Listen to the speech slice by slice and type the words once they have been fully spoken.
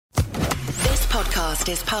podcast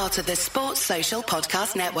is part of the Sports Social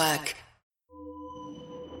Podcast Network.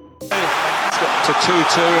 It's got to 2-2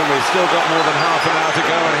 and we've still got more than half an hour to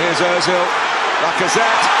go, and here's Ozil.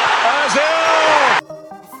 Lacazette. Ozil!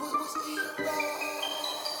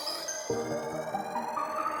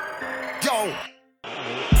 Yo!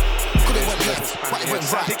 Could it went left, but it went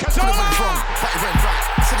right. Could it went wrong, but it went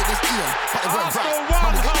right. Said it was Ian, but it went right.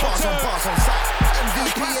 Man, we get bars on sight.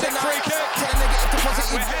 MVP in the night. Tell a negative to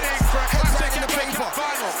positive. We're heading for a classic in the paper.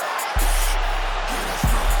 Final.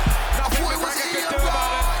 I thought it was Ian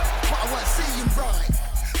right, but I weren't seeing right.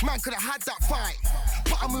 Man could have had that fight,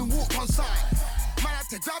 but I moonwalked on sight. Man had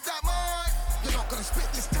to grab that mic. You're not gonna spit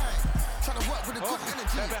this time. Trying to work with a good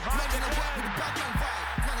energy. Man gonna work with a bad man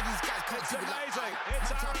vibe. None of these guys can't do it like that.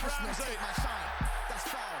 It's Man try to push me and Ramsey. take my shine. That's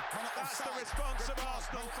foul. Man are That's the offside. response of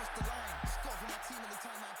Arsenal. Man crossed the line. Score for my team any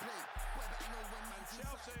time I play. But I know when man's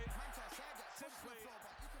Chelsea inside. Man can't say I get simply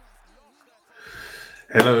but you can ask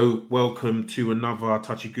Hello, welcome to another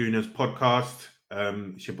Touchy Gooners podcast.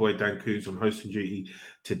 It's your boy Dan Coos on hosting duty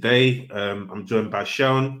today. I'm joined by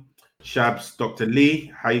Sean, Shabs, Dr.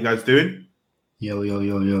 Lee. How you guys doing? Yo.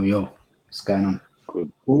 What's going on?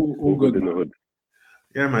 Good. All good in the hood.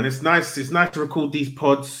 Yeah, man, it's nice. It's nice to record these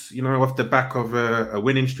pods, you know, off the back of a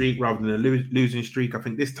winning streak rather than a losing streak. I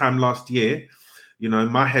think this time last year, you know,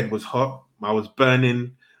 my head was hot. I was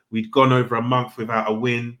burning. We'd gone over a month without a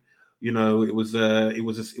win. You know, it was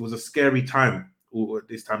a scary time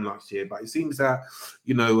this time last year. But it seems that,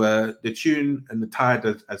 you know, the tune and the tide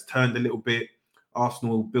has turned a little bit.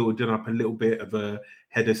 Arsenal building up a little bit of a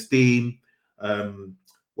head of steam.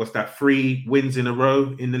 What's that? 3 wins in a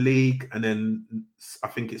row in the league, and then I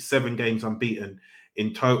think it's 7 games unbeaten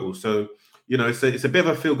in total. So, you know, it's a bit of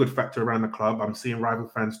a feel-good factor around the club. I'm seeing rival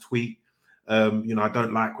fans tweet. You know, I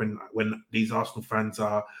don't like when these Arsenal fans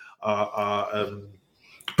are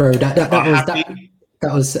Bro,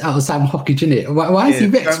 that was Sam Hockage, innit? Why is he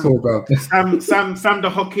vexed for, bro? Sam the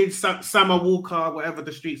Hockage, Sam Walker, whatever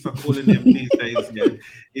the streets are calling him these days.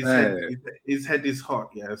 Yeah, his head is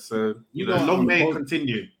hot. Yeah, so you know, long may it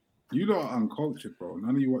continue. You lot are uncultured, bro.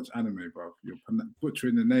 None of you watch anime, bro. You're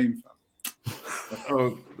butchering the name, fam.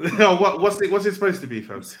 Oh, what's it supposed to be,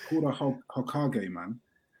 fam? It's called a Hokage, man.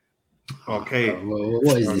 Okay.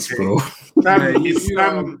 What is this, bro?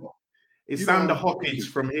 It's Sam the Hockage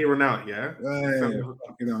from here on out, yeah? You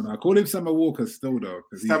know, I call him Summer Walker still, though.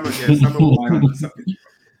 Summer Walker.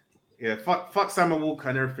 Yeah, fuck Summer Walker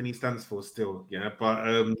and everything he stands for still, yeah?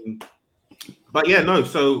 But yeah, no,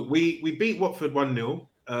 so we beat Watford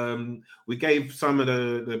 1-0. We gave some of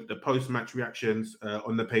the post-match reactions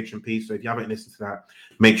on the Patreon piece, so if you haven't listened to that,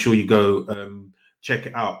 make sure you go check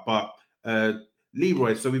it out. But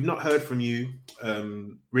Leroy, so we've not heard from you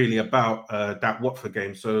really about that Watford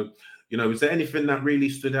game. So, you know, is there anything that really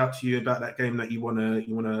stood out to you about that game that you want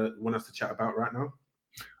us to chat about right now?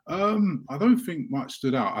 I don't think much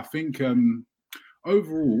stood out. I think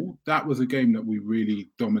overall that was a game that we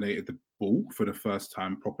really dominated the ball for the first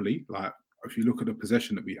time properly. Like, if you look at the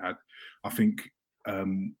possession that we had, I think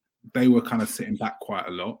they were kind of sitting back quite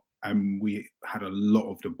a lot, and we had a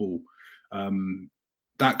lot of the ball.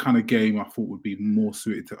 That kind of game I thought would be more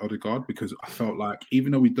suited to Odegaard, because I felt like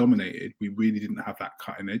even though we dominated, we really didn't have that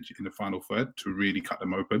cutting edge in the final third to really cut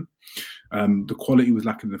them open. The quality was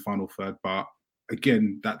lacking in the final third, but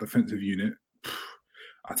again, that defensive unit,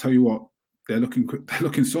 I tell you what, they're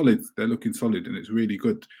looking solid. They're looking solid, and it's really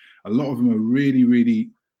good. A lot of them are really,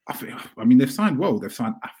 really. I mean, they've signed well. They've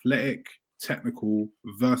signed athletic, technical,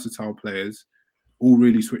 versatile players, all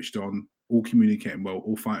really switched on, all communicating well,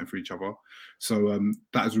 all fighting for each other. So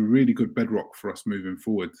that is a really good bedrock for us moving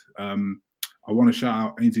forward. I want to shout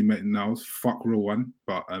out Ainsley Maitland-Niles. Fuck real one,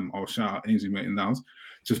 but I'll shout out Ainsley Maitland-Niles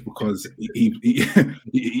just because he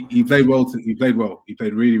played well. He played well. He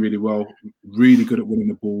played really, really well. Really good at winning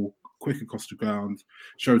the ball, quick across the ground,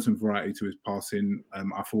 showed some variety to his passing.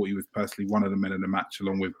 I thought he was personally one of the men of the match,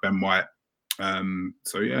 along with Ben White.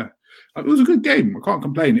 So yeah, it was a good game. I can't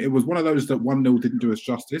complain. It was one of those that 1-0 didn't do us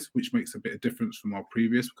justice, which makes a bit of difference from our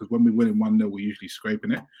previous, because when we win in 1-0, we're usually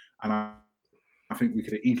scraping it. And I think we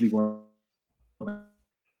could have easily won,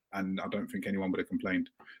 and I don't think anyone would have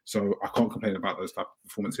complained. So I can't complain about those type of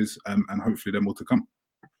performances, and hopefully they're more to come.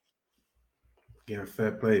 Yeah,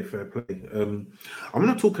 fair play. I'm going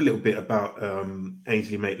to talk a little bit about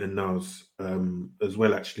Ainsley Maitland-Niles as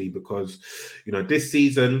well, actually, because, you know, this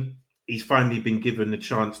season he's finally been given the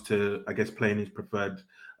chance to, I guess, play in his preferred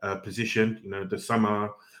position. You know, the summer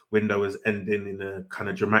window is ending in a kind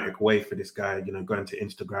of dramatic way for this guy, you know, going to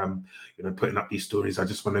Instagram, you know, putting up these stories. I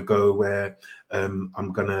just want to go where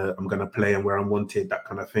I'm gonna play and where I'm wanted, that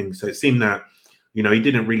kind of thing. So it seemed that you know, he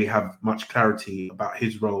didn't really have much clarity about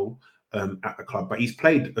his role at the club. But he's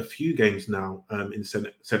played a few games now in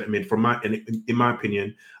centre mid. In my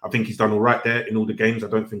opinion, I think he's done all right there in all the games. I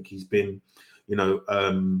don't think he's been, you know,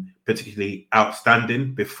 particularly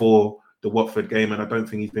outstanding before the Watford game, and I don't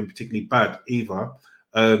think he's been particularly bad either.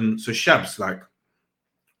 So Shabs, like,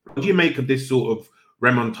 what do you make of this sort of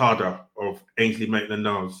remontada of Ainsley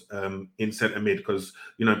Maitland-Niles in centre mid? Because,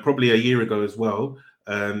 you know, probably a year ago as well,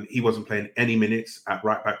 he wasn't playing any minutes at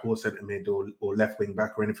right back or centre mid or left wing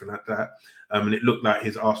back or anything like that. And it looked like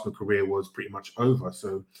his Arsenal career was pretty much over.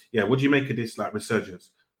 So, yeah, what do you make of this, like, resurgence?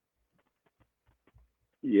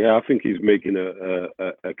 Yeah, I think he's making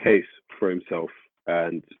a case for himself,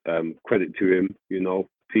 and credit to him. You know,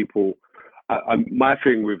 people. My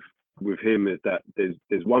thing with him is that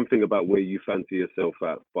there's one thing about where you fancy yourself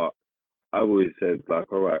at, but I always said,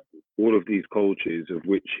 like, all right, all of these coaches, of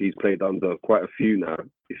which he's played under quite a few now,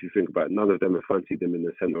 if you think about it, none of them have fancied him in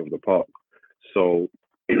the centre of the park. So,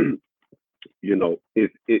 you know, is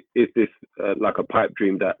this like a pipe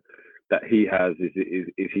dream that he has?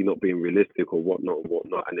 Is he not being realistic or whatnot?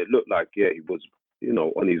 And it looked like, yeah, he was, you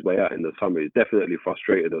know, on his way out in the summer. He's definitely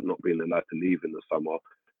frustrated at not being allowed to leave in the summer.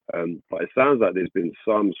 But it sounds like there's been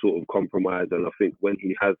some sort of compromise, and I think when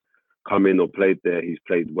he has come in or played there, he's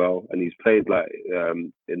played well, and he's played like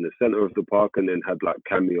in the centre of the park, and then had like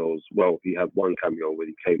cameos. Well, he had one cameo when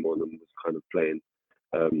he came on and was kind of playing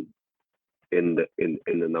in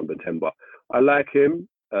the number 10. But I like him.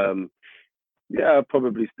 Yeah, I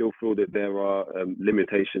probably still feel that there are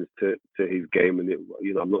limitations to his game, and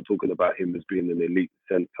you know, I'm not talking about him as being an elite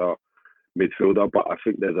centre midfielder, but I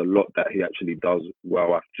think there's a lot that he actually does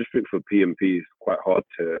well. I just think for PMP it's quite hard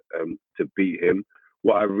to beat him.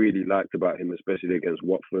 What I really liked about him, especially against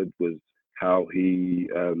Watford, was how he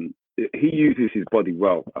uses his body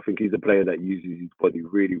well. I think he's a player that uses his body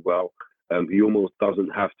really well. He almost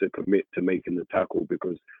doesn't have to commit to making the tackle,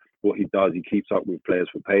 because what he does, he keeps up with players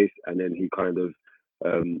for pace, and then he kind of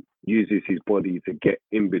uses his body to get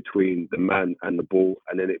in between the man and the ball,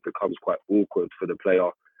 and then it becomes quite awkward for the player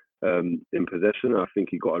in possession. I think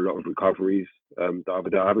he got a lot of recoveries the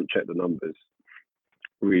other day. I haven't checked the numbers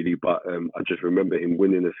really, but I just remember him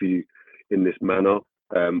winning a few in this manner.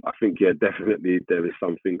 I think, yeah, definitely there is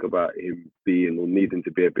something about him being or needing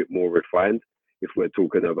to be a bit more refined if we're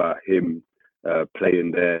talking about him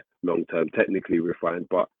playing there long term, technically refined.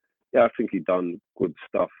 But yeah, I think he done good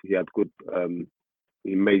stuff. He had good,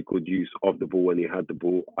 he made good use of the ball when he had the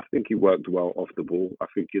ball. I think he worked well off the ball. I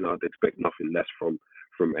think, you know, I'd expect nothing less from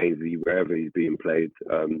Ainsley wherever he's being played.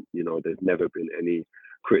 You know, there's never been any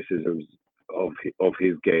criticisms of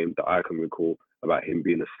his game that I can recall about him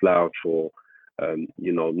being a slouch or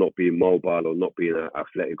you know, not being mobile or not being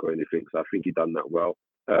athletic or anything. So I think he done that well.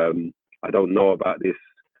 I don't know about this.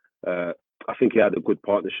 I think he had a good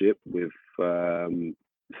partnership with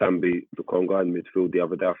Sambi Lokonga in midfield the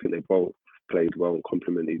other day. I think they both played well and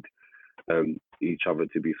complemented each other,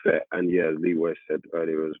 to be fair. And yeah, Lee West said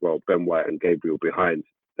earlier as well, Ben White and Gabriel behind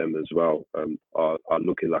them as well are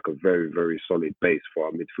looking like a very, very solid base for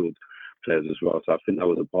our midfield players as well. So I think that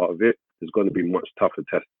was a part of it. There's going to be much tougher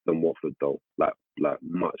test than Watford though, like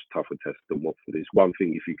much tougher test than Watford. It's one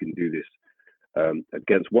thing if you can do this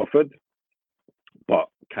against Watford, but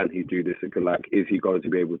can he do this? Like, is he going to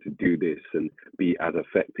be able to do this and be as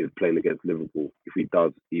effective playing against Liverpool if he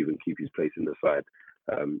does even keep his place in the side?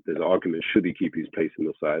 There's an argument, should he keep his place in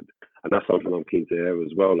the side? And that's something I'm keen to hear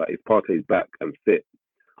as well. Like, if Partey's back and fit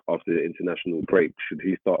after the international break, should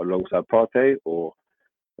he start alongside Partey or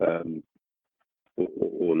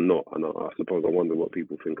not? And I suppose I wonder what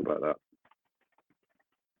people think about that.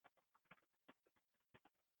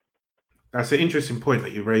 That's an interesting point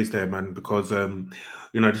that you raised there, man, because,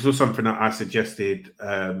 you know, this was something that I suggested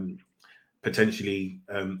potentially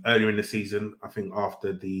earlier in the season, I think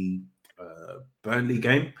after the Burnley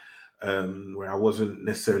game, where I wasn't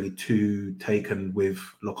necessarily too taken with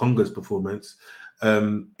Lokonga's performance.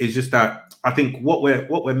 It's just that I think what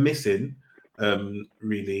we're missing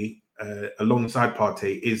really alongside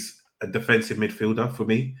Partey is a defensive midfielder for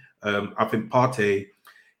me. I think Partey,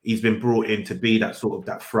 he's been brought in to be that sort of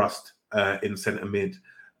that thrust in centre mid.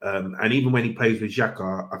 And even when he plays with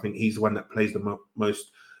Xhaka, I think he's the one that plays the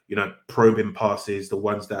most, you know, probing passes, the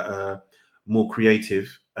ones that are more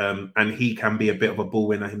creative. And he can be a bit of a ball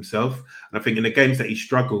winner himself. And I think in the games that he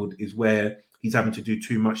struggled is where he's having to do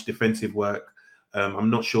too much defensive work. I'm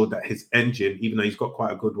not sure that his engine, even though he's got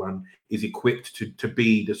quite a good one, is equipped to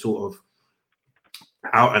be the sort of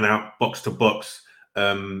out and out box to box,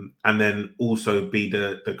 and then also be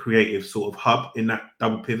the creative sort of hub in that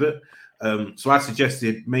double pivot. So I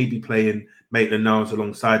suggested maybe playing Maitland-Niles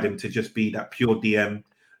alongside him to just be that pure DM.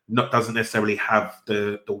 Doesn't necessarily have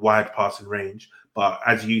the wide passing range, but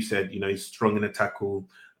as you said, he's strong in a tackle.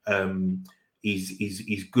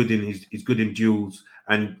 He's good in duels,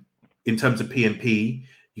 and in terms of PNP,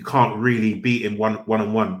 you can't really beat him one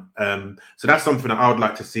on one. So that's something that I would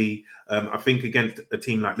like to see. I think against a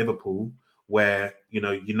team like Liverpool, where they're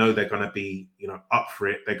going to be up for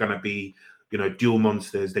it, they're going to be dual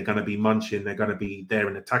monsters, they're going to be munching, they're going to be there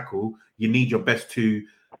in the tackle. You need your best two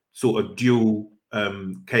sort of dual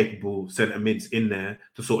capable centre mids in there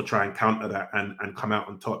to sort of try and counter that and come out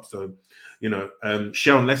on top. So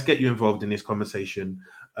Sharon, let's get you involved in this conversation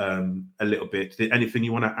a little bit. Anything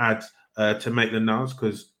you want to add to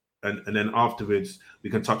Maitland-Niles? And then afterwards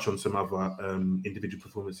we can touch on some other individual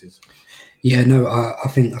performances. Yeah, no, I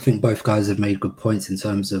think both guys have made good points in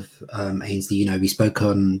terms of Ainsley. We spoke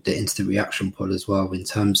on the instant reaction pod as well in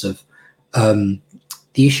terms of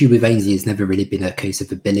the issue with Ainsley has never really been a case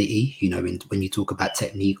of ability. When you talk about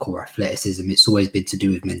technique or athleticism, it's always been to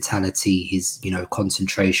do with mentality, his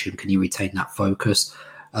concentration. Can he retain that focus?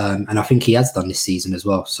 And I think he has done this season as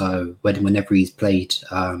well. So whenever he's played,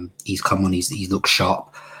 he's come on, he's looked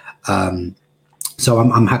sharp. So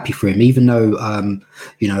I'm happy for him, even though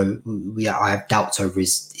I have doubts over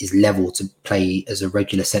his level to play as a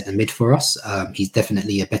regular centre mid for us. He's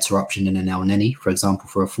definitely a better option than an El Neni, for example,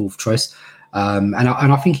 for a fourth choice. And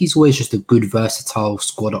I think he's always just a good versatile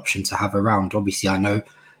squad option to have around. Obviously, I know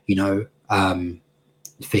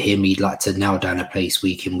for him he'd like to nail down a place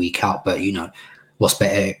week in, week out, but what's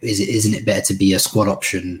better isn't it better to be a squad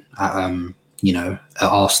option at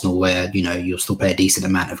Arsenal, where you'll still play a decent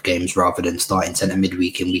amount of games rather than starting centre mid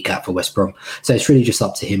week in, week out for West Brom. So it's really just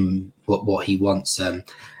up to him what he wants. And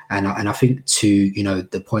I think to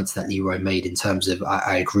the points that Leroy made in terms of,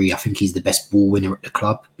 I agree. I think he's the best ball winner at the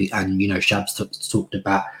club, and Shabs talked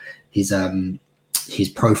about his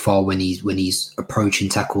profile when he's approaching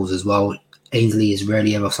tackles as well. Ainsley is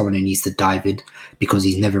rarely ever someone who needs to dive in, because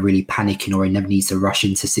he's never really panicking, or he never needs to rush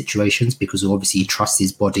into situations, because obviously he trusts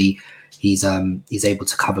his body. He's able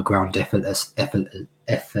to cover ground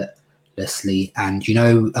effortlessly. And you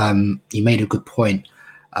made a good point.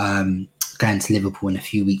 Going to Liverpool in a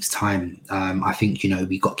few weeks' time, I think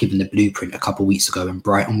we got given the blueprint a couple of weeks ago, and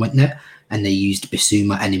Brighton went there and they used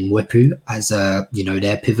Bissouma and Mwepu as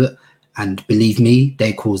their pivot, and believe me,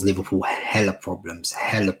 they caused Liverpool hella problems.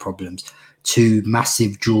 Two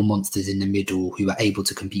massive dual monsters in the middle who are able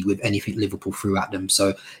to compete with anything Liverpool threw at them.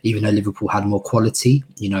 So even though Liverpool had more quality,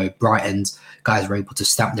 Brighton's guys were able to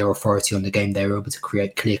stamp their authority on the game. They were able to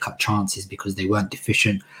create clear-cut chances because they weren't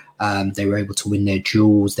deficient. They were able to win their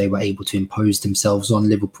duels. They were able to impose themselves on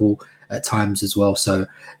Liverpool at times as well. So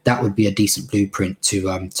that would be a decent blueprint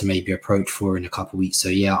to maybe approach for in a couple of weeks. So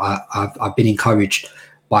yeah, I've been encouraged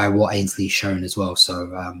by what Ainsley's shown as well.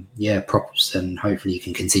 So props, and hopefully you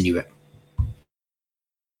can continue it.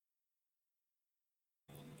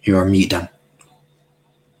 You're on mute, Dan.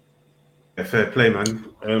 Fair play,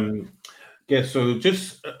 man. So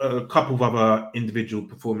just a couple of other individual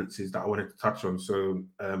performances that I wanted to touch on. So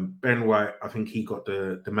Ben White, I think he got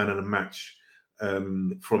the man of the match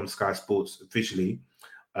from Sky Sports officially.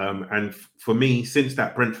 And for me, since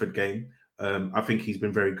that Brentford game, I think he's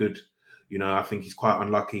been very good. I think he's quite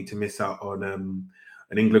unlucky to miss out on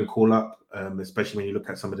an England call-up, especially when you look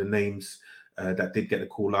at some of the names that did get the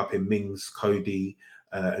call-up in Mings, Cody,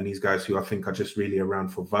 and these guys who I think are just really around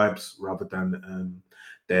for vibes rather than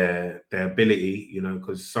their ability,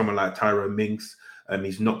 because someone like Tyrone Mings,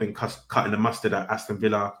 he's not been cutting the mustard at Aston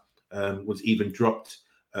Villa, was even dropped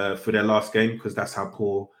for their last game because that's how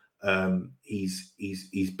poor he's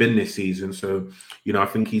been this season. So, I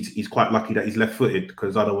think he's quite lucky that he's left-footed,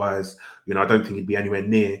 because otherwise, I don't think he'd be anywhere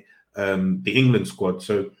near the England squad.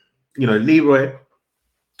 So, Leroy,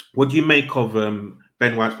 what do you make of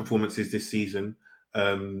Ben White's performances this season?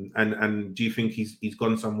 And do you think he's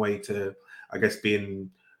gone some way to, I guess, being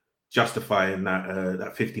justifying that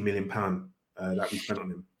 £50 million that we spent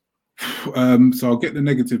on him? So I'll get the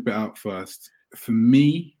negative bit out first. For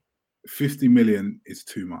me, 50 million is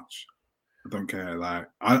too much. I don't care. Like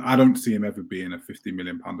I don't see him ever being a £50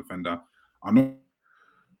 million defender. I know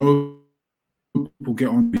people get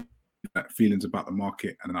on feelings about the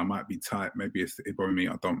market, and I might be tight. Maybe it's me.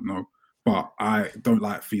 I don't know. But I don't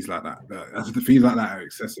like fees like that. The fees like that are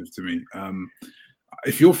excessive to me.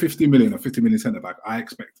 If you're 50 million or 50 million centre back, I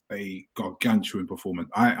expect a gargantuan performance.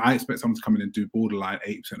 I expect someone to come in and do borderline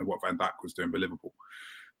 8% of what Van Dijk was doing for Liverpool.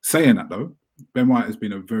 Saying that though, Ben White has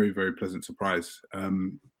been a very, very pleasant surprise.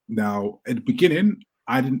 Now, at the beginning,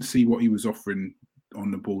 I didn't see what he was offering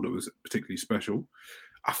on the ball that was particularly special.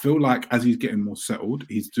 I feel like as he's getting more settled,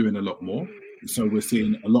 he's doing a lot more. So we're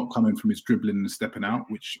seeing a lot coming from his dribbling and stepping out,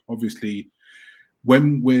 which obviously,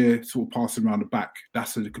 when we're sort of passing around the back,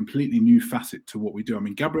 that's a completely new facet to what we do. I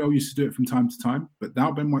mean, Gabriel used to do it from time to time, but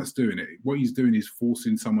now Ben White's doing it. What he's doing is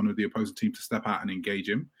forcing someone of the opposing team to step out and engage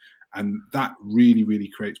him. And that really, really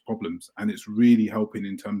creates problems. And it's really helping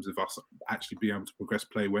in terms of us actually being able to progress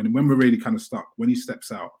play. When we're really kind of stuck, when he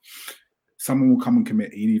steps out, someone will come and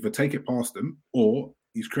commit. He'll either take it past them, or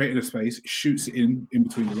he's created a space, shoots it in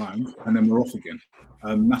between the lines, and then we're off again.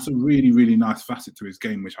 That's a really, really nice facet to his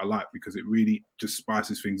game, which I like, because it really just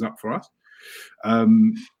spices things up for us.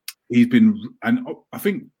 He's been, and I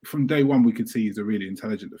think from day one, we could see he's a really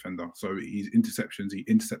intelligent defender. So his interceptions, he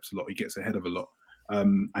intercepts a lot, he gets ahead of a lot.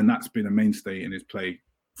 And that's been a mainstay in his play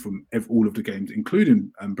from all of the games,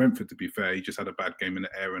 including Brentford, to be fair. He just had a bad game in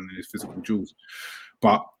the air and in his physical duels.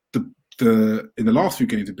 But in the last few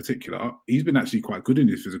games in particular, he's been actually quite good in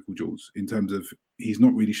his physical duels, in terms of he's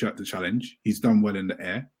not really shirked the challenge. He's done well in the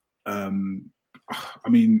air. I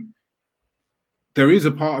mean, there is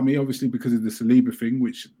a part of me, obviously, because of the Saliba thing,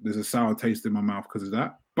 which there's a sour taste in my mouth because of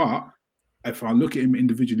that. But if I look at him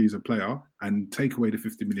individually as a player and take away the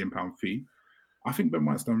 £50 million fee, I think Ben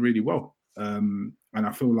White's done really well. And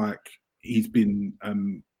I feel like he's been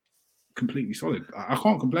completely solid. I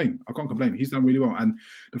can't complain. He's done really well. And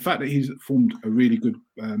the fact that he's formed a really good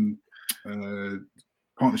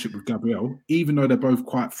partnership with Gabriel, even though they're both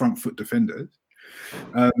quite front foot defenders,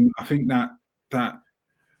 I think that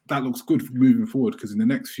looks good for moving forward, because in the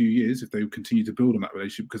next few years, if they continue to build on that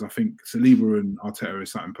relationship, because I think Saliba and Arteta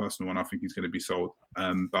is something personal, and I think he's going to be sold.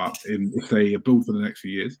 But if they build for the next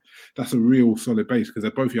few years, that's a real solid base, because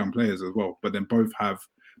they're both young players as well, but then both have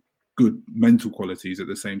good mental qualities at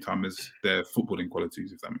the same time as their footballing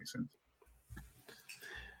qualities, if that makes sense.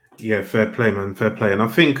 Yeah, fair play, man. Fair play. And I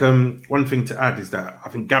think one thing to add is that I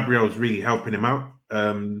think Gabriel's really helping him out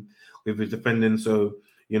with his defending. So,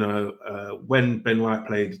 when Ben White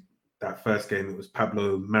played that first game, it was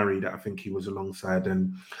Pablo Mari that I think he was alongside.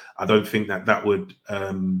 And I don't think that would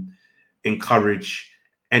encourage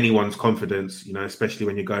anyone's confidence, especially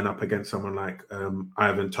when you're going up against someone like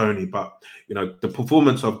Ivan Toney. But, the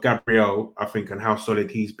performance of Gabriel, I think, and how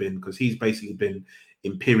solid he's been, because he's basically been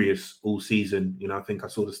imperious all season. I think I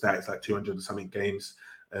saw the stats, like 200 and something games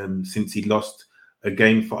since he lost a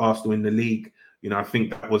game for Arsenal in the league. I think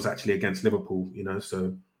that was actually against Liverpool,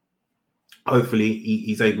 so hopefully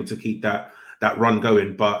he's able to keep that run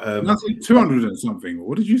going. But 200 and something.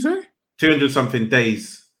 What did you say? 200 something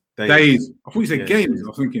days. Days. I thought you said games. I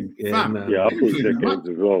was thinking, I thought you said games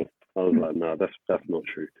as well. I was like, no, that's not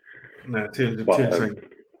true. No, 200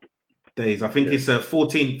 days. I think it's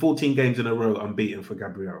 14 games in a row unbeaten for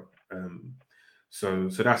Gabriel. So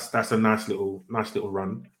that's a nice little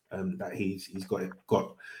run that he's got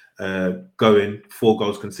going. 4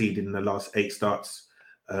 goals conceded in the last 8 starts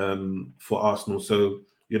for Arsenal. So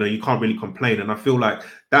you can't really complain. And I feel like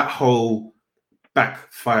that whole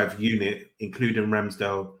back 5 unit, including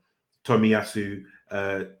Ramsdale, Tomiyasu,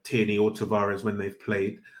 Tierney or Tavares, when they've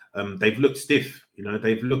played, they've looked stiff.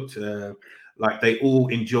 They've looked like they all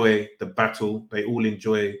enjoy the battle. They all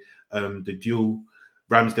enjoy the duel.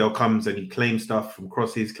 Ramsdale comes and he claims stuff from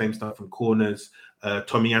crosses, claims stuff from corners.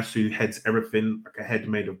 Tomiyasu heads everything like a head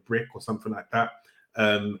made of brick or something like that.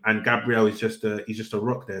 And Gabriel is just a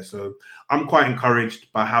rock there. So I'm quite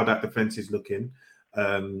encouraged by how that defense is looking.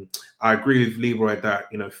 I agree with Leroy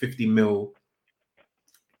that 50 mil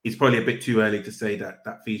is probably a bit too early to say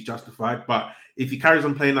that fee's justified. But if he carries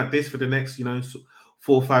on playing like this for the next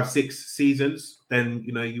 4, 5, 6 seasons, then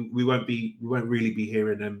we won't really be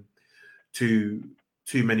hearing too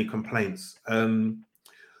many complaints.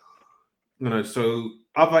 So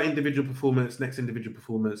other individual performance, next individual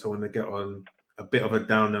performance, I want to get on a bit of a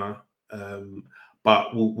downer,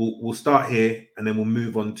 but we'll start here and then we'll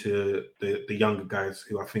move on to the younger guys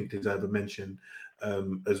who I think deserve a mention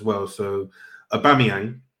as well. So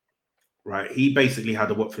Aubameyang, right? He basically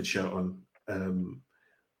had a Watford shirt on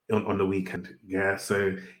the weekend. Yeah,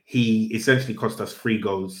 so he essentially cost us 3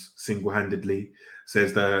 goals single-handedly.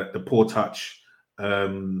 Says the poor touch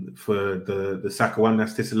for the Saka one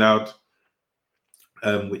that's disallowed,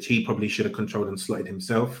 which he probably should have controlled and slotted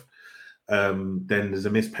himself. Then there's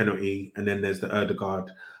a missed penalty, and then there's the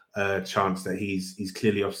Ødegaard chance that he's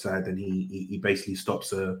clearly offside, and he basically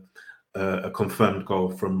stops a confirmed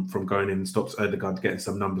goal from going in and stops Ødegaard getting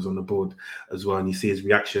some numbers on the board as well. And you see his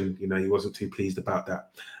reaction, he wasn't too pleased about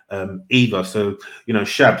that either. So,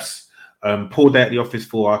 Shabs, poor day at the office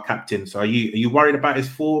for our captain. So are you worried about his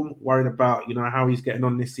form, worried about, how he's getting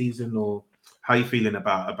on this season, or how are you feeling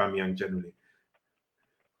about Aubameyang generally?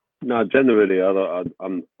 No, generally,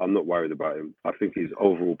 I'm not worried about him. I think his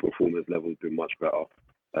overall performance level has been much better,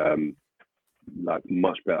 like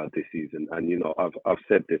much better this season. And you know, I've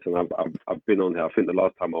said this, and I've been on here. I think the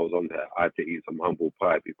last time I was on there, I had to eat some humble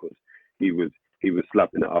pie because he was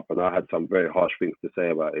slapping it up, and I had some very harsh things to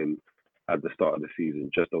say about him at the start of the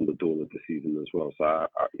season, just on the dawn of the season as well. So I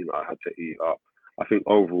had to eat up. I think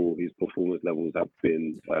overall his performance levels have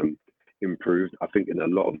been improved. I think in a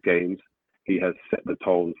lot of games he has set the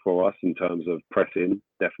tone for us in terms of pressing.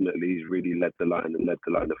 Definitely, he's really led the line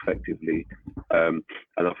effectively, and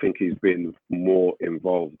I think he's been more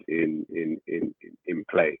involved in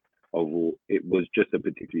play. Overall, it was just a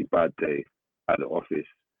particularly bad day at the office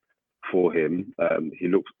for him. He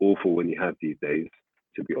looks awful when he has these days.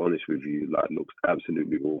 To be honest with you, like looks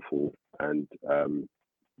absolutely awful, and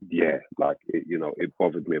it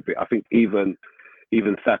bothered me a bit. I think even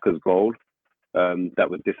Saka's goal that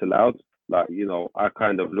was disallowed. Like, you know, I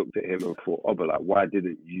kind of looked at him and thought, but like, why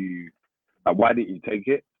didn't you take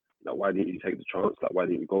it? Like, why didn't you take the chance? Like, why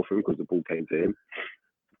didn't you go for him? Because the ball came to him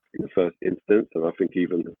in the first instance, and I think he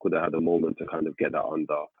even could have had a moment to kind of get that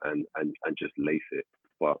under and just lace it,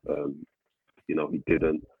 but he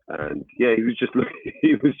didn't. And yeah, he was just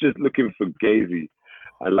looking for Gazy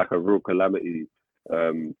and like a real calamity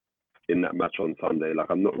in that match on Sunday. Like,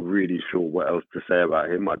 I'm not really sure what else to say about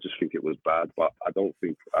him. I just think it was bad, but I don't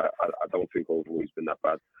think overall he's been that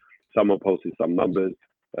bad. Someone posted some numbers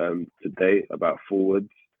today about forwards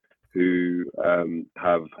who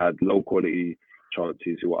have had low quality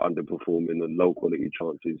chances who are underperforming and low quality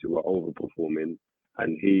chances who are overperforming,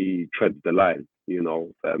 and he treads the line,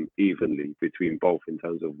 evenly between both in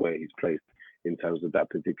terms of where he's placed in terms of that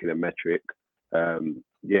particular metric. I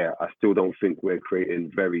still don't think we're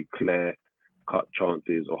creating very clear cut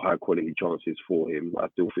chances or high quality chances for him. I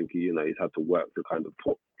still think he's had to work to kind of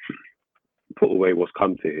put away what's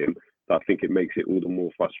come to him. So I think it makes it all the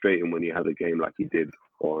more frustrating when he has a game like he did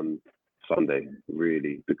on Sunday,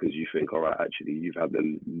 really, because you think, all right, actually, you've had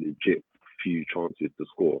a legit few chances to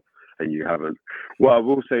score and you haven't. Well, I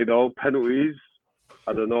will say though, penalties,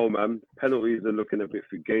 I don't know, man. Penalties are looking a bit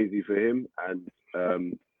fugazi for him, and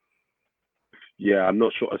I'm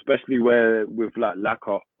not sure, especially where with like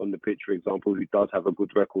Laka on the pitch, for example, who does have a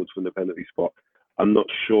good record from the penalty spot. I'm not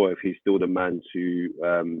sure if he's still the man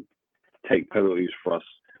to take penalties for us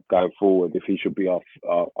going forward, if he should be our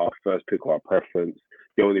first pick or our preference.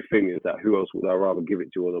 The only thing is that who else would I rather give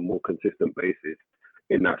it to on a more consistent basis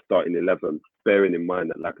in that starting 11, bearing in mind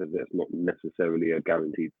that Lacazette's not necessarily a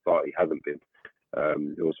guaranteed start. He hasn't been.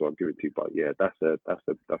 Who else I'll give it to? But yeah, that's a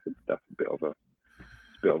bit of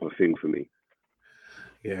a thing for me.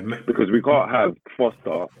 Yeah, because we can't have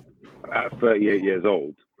Foster at 38 years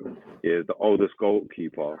old, the oldest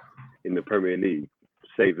goalkeeper in the Premier League,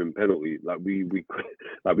 saving penalties. Like we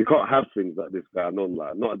can't have things like this going on.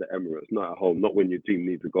 Like, not at the Emirates, not at home, not when your team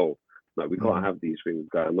needs a goal. Like, we can't have these things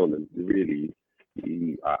going on. And really,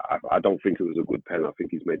 I don't think it was a good pen. I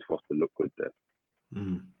think he's made Foster look good there.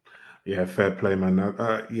 Mm. Yeah, fair play, man.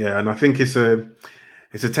 And I think it's a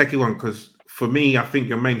techie one, because for me, I think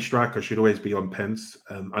your main striker should always be on pens,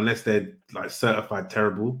 unless they're like certified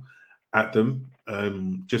terrible at them.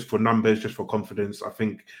 Just for numbers, just for confidence. I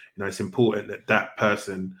think it's important that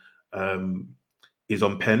person is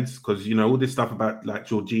on pens, because all this stuff about like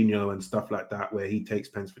Jorginho and stuff like that, where he takes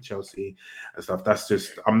pens for Chelsea and stuff. That's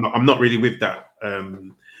just I'm not really with that.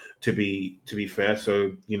 To be fair,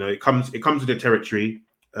 so it comes with the territory.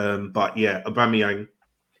 But yeah, Aubameyang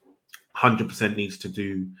 100% needs to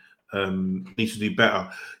do better.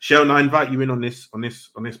 Sheldon, I invite you in on this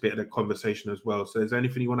bit of the conversation as well. So is there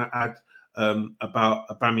anything you want to add about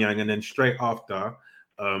Aubameyang, and then straight after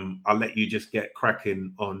I'll let you just get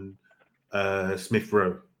cracking on Smith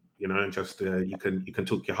Rowe, and just you can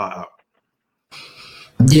talk your heart out.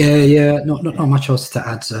 Yeah, not much else to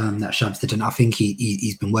add that Shams didn't. I think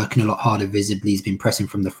he's been working a lot harder visibly. He's been pressing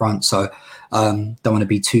from the front, so don't want to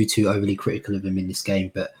be too overly critical of him in this game.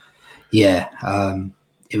 But yeah,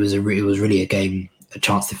 it was really a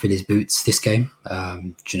chance to fill his boots this game.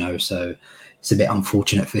 So it's a bit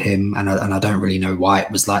unfortunate for him, and I don't really know why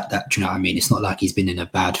it was like that. Do you know what I mean? It's not like he's been in a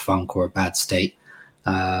bad funk or a bad state.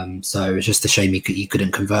 So it's just a shame he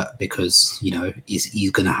couldn't convert, because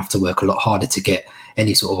he's going to have to work a lot harder to get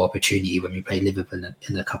any sort of opportunity when we play Liverpool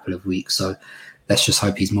in a couple of weeks. So let's just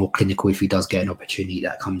hope he's more clinical if he does get an opportunity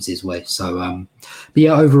that comes his way. So but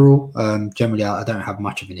yeah, overall, generally I don't have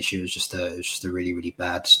much of an issue. It was just a really, really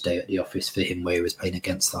bad day at the office for him where he was playing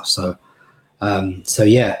against us. So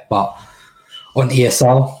yeah, but on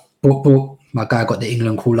ESL, my guy got the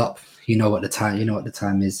England call up. You know what the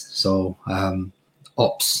time is. So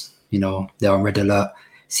ops, they're on red alert.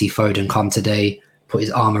 see Foden come today, put his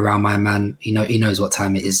arm around my man. He knows what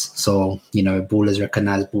time it is. So, ballers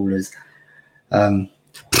recognize ballers.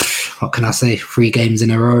 What can I say? 3 games in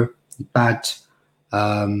a row, bagged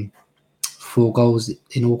 4 goals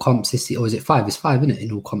in all comps this season. Or is it 5? It's 5, isn't it,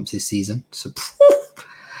 in all comps this season? So,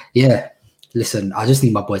 yeah. Listen, I just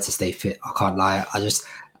need my boy to stay fit. I can't lie.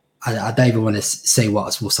 I don't even want to say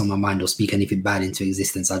what's on my mind or speak anything bad into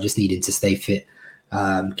existence. I just need him to stay fit,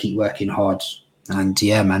 keep working hard, and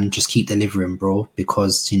yeah, man, just keep delivering, bro.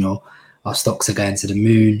 Because our stocks are going to the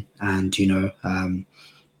moon, and he's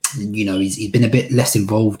been a bit less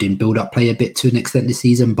involved in build-up play a bit to an extent this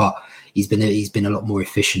season, but he's been a lot more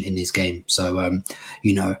efficient in his game. So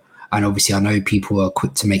and obviously I know people are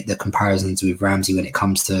quick to make the comparisons with Ramsey when it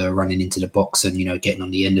comes to running into the box and getting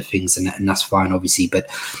on the end of things, and that's fine, obviously. But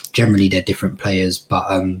generally they're different players. But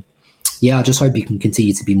yeah, I just hope he can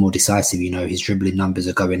continue to be more decisive. His dribbling numbers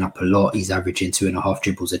are going up a lot. He's averaging 2.5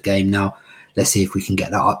 dribbles a game now. Let's see if we can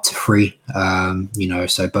get that up to 3.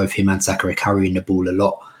 So both him and Saka are carrying the ball a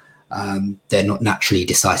lot. They're not naturally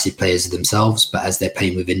decisive players themselves, but as they're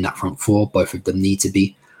playing within that front 4, both of them need to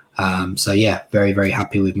be. So yeah, very, very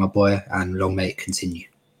happy with my boy, and long may it continue.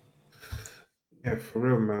 Yeah, for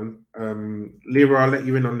real, man. Leroy, I'll let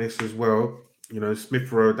you in on this as well.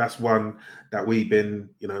 Smith Rowe, that's one that we've been,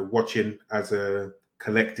 watching as a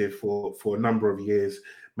collective for a number of years.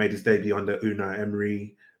 Made his debut under Unai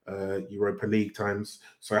Emery, Europa League times.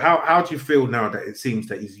 So how do you feel now that it seems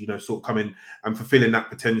that he's, sort of coming and fulfilling that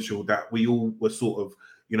potential that we all were sort of,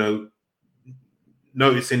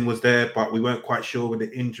 noticing was there, but we weren't quite sure with the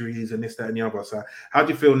injuries and this, that, and the other. So how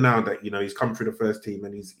do you feel now that he's come through the first team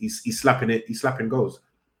and he's slapping it, he's slapping goals?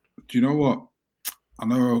 Do you know what? I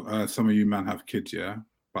know some of you man have kids, yeah,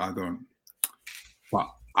 but I don't. But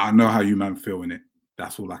I know how you man feel in it.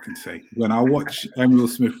 That's all I can say. When I watch Emile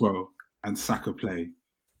Smith Rowe and Saka play,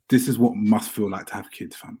 this is what must feel like to have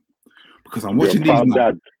kids, fam. Because I'm watching these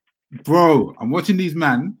man, bro. I'm watching these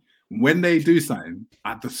man. When they do something,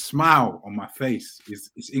 the smile on my face is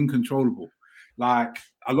incontrollable. Like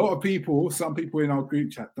a lot of people, some people in our group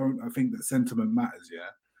chat don't think that sentiment matters, yeah?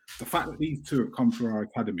 The fact that these two have come through our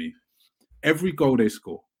academy, every goal they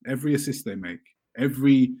score, every assist they make,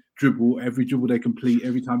 every dribble they complete,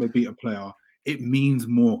 every time they beat a player, it means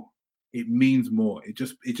more. It means more. It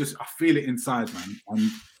just I feel it inside, man. And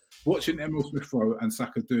watching Emile Smith Rowe and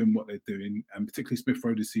Saka doing what they're doing, and particularly Smith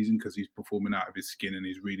Rowe this season because he's performing out of his skin and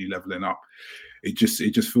he's really leveling up. It just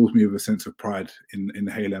fills me with a sense of pride in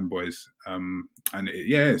the Haaland boys.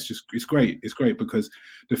 It's great. It's great because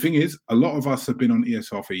the thing is, a lot of us have been on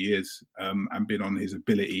ESR for years and been on his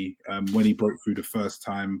ability. When he broke through the first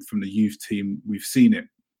time from the youth team, we've seen it,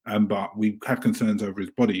 but we had concerns over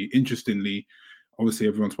his body. Interestingly, obviously,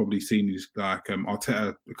 everyone's probably seen his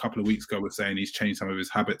Arteta a couple of weeks ago was saying he's changed some of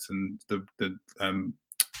his habits, and the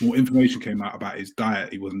more information came out about his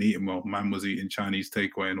diet. He wasn't eating well. Man was eating Chinese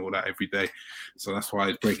takeaway and all that every day, so that's why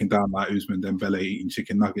he's breaking down like Ousmane Dembele eating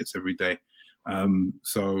chicken nuggets every day.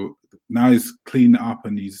 So now he's cleaned it up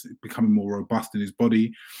and he's becoming more robust in his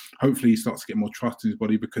body. Hopefully, he starts to get more trust in his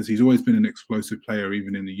body because he's always been an explosive player,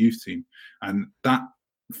 even in the youth team, and that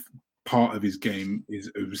part of his game it's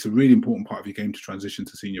a really important part of your game to transition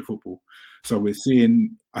to senior football. So we're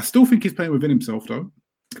seeing, I still think he's playing within himself though,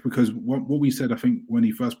 because what we said, I think when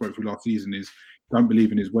he first broke through last season is don't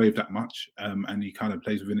believe in his wave that much, and he kind of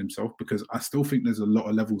plays within himself, because I still think there's a lot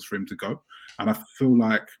of levels for him to go. And I feel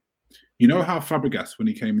like, how Fabregas, when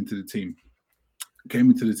he came into the team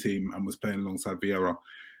and was playing alongside Vieira,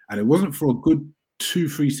 and it wasn't for a good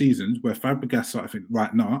 2-3 seasons where Fabregas started to think,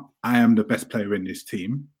 right now I am the best player in this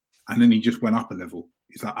team. And then he just went up a level.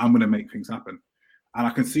 He's like, I'm going to make things happen. And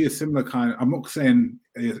I can see a similar kind. I'm not saying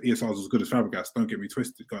ESR is as good as Fabregas. Don't get me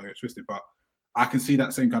twisted. But I can see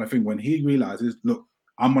that same kind of thing when he realizes, look,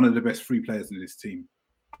 I'm one of the best 3 players in this team.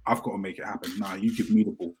 I've got to make it happen. Now you give me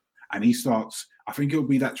the ball. And he starts. I think it'll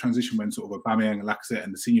be that transition when sort of Aubameyang and Lacazette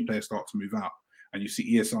and the senior players start to move out, and you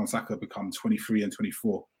see ESR and Saka become 23 and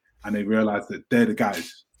 24, and they realize that they're the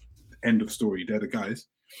guys. End of story. They're the guys.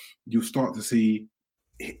 You'll start to see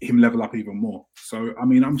him level up even more. So, I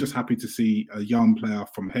mean, I'm just happy to see a young player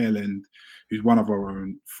from Haaland, who's one of our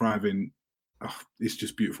own, thriving. Oh, it's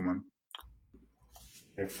just beautiful, man.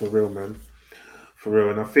 Yeah, for real, man. For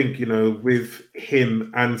real. And I think, with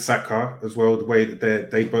him and Saka as well, the way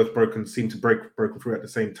that they both seem to broken through at the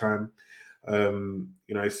same time,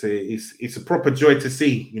 it's a proper joy to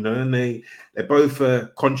see, and they're both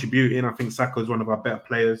contributing. I think Saka is one of our better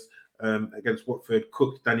players against Watford,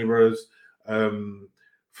 cooked Danny Rose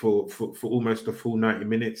for almost a full 90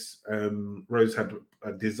 minutes. Rose had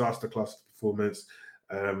a disaster class performance.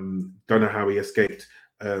 Don't know how he escaped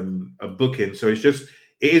a booking. So it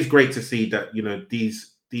is great to see that, you know,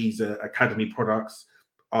 these academy products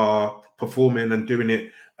are performing and doing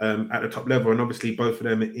it at the top level, and obviously both of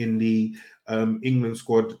them in the England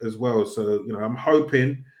squad as well. So, you know, I'm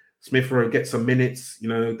hoping Smith Rowe gets some minutes. You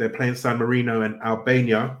know, they're playing San Marino and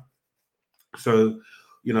Albania, so,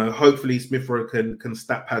 you know, hopefully Smith Rowe can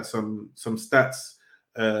stat pad some stats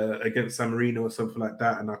against San Marino or something like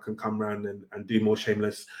that, and I can come around and do more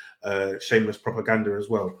shameless propaganda as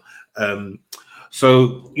well.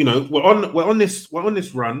 So, you know, we're on this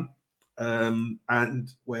run, and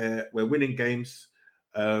we're winning games,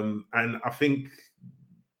 and I think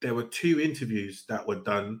there were 2 interviews that were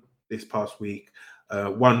done this past week,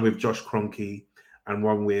 one with Josh Kroenke and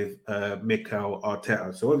one with Mikel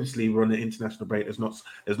Arteta. So obviously we're on the international break. There's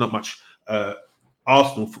not much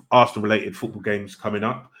Arsenal related football games coming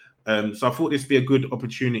up. So I thought this would be a good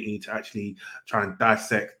opportunity to actually try and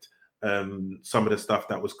dissect some of the stuff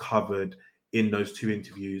that was covered in those 2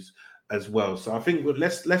 interviews as well. So I think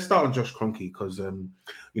let's start on Josh Kroenke, because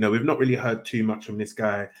you know, we've not really heard too much from this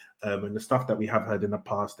guy, and the stuff that we have heard in the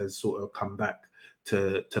past has sort of come back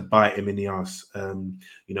to bite him in the ass.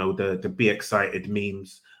 You know, the be excited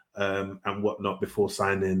memes and whatnot before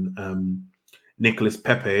signing Nicolas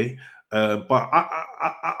Pepe. But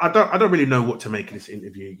I don't really know what to make of this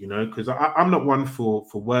interview, you know, because I'm not one for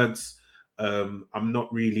words. I'm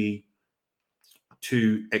not really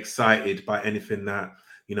too excited by anything that,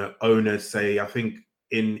 you know, owners say. I think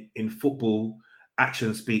in football,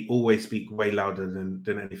 actions always speak way louder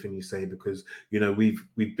than anything you say, because, you know, we've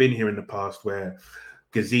been here in the past where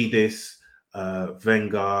Gazidis,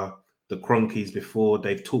 Wenger, the Kroenkes before,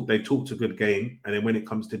 they've talked a good game, and then when it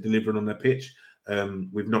comes to delivering on the pitch,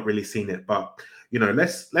 we've not really seen it. But, you know,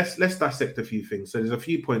 let's dissect a few things. So there's a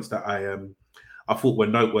few points that I thought were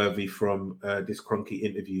noteworthy from this Kroenke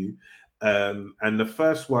interview, and the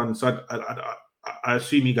first one. So I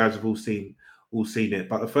assume you guys have all seen it,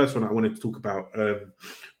 but the first one I wanted to talk about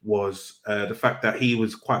was the fact that he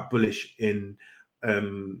was quite bullish in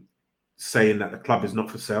saying that the club is not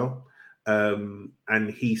for sale, and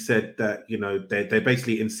he said that, you know, they're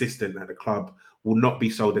basically insistent that the club will not be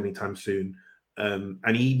sold anytime soon.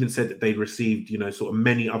 And he even said that they received, you know, sort of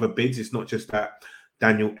many other bids. It's not just that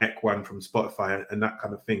Daniel Ek one from Spotify and that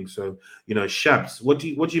kind of thing. So, you know, Shabs, what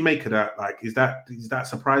do you make of that? Like, is that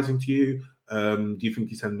surprising to you? Do you think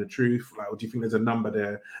he's telling the truth? Like, or do you think there's a number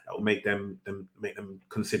there that will make them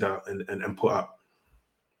consider and put up?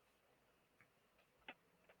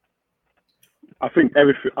 I think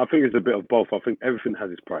it's a bit of both. I think everything has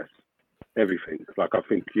its price. Everything. Like, I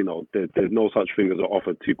think, you know, there's no such thing as an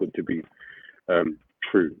offer too good to be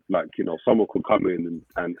true. Like, you know, someone could come in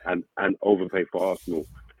and overpay for Arsenal,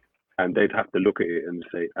 and they'd have to look at it and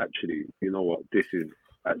say, actually, you know what, this is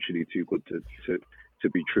actually too good to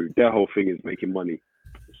be true. Their whole thing is making money.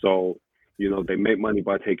 So, you know, they make money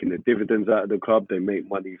by taking the dividends out of the club. They make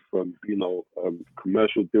money from, you know,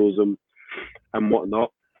 commercial deals and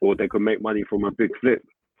whatnot, or they could make money from a big flip,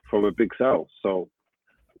 from a big sale. So,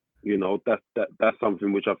 you know, that's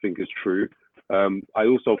something which I think is true. I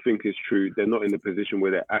also think it's true they're not in a position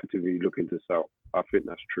where they're actively looking to sell. I think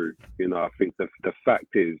that's true. You know, I think the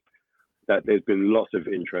fact is that there's been lots of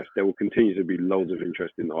interest. There will continue to be loads of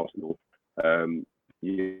interest in Arsenal.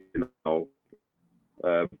 You know,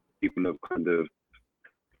 people have kind of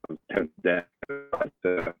tempted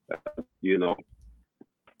there, you know,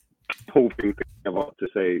 whole thing about to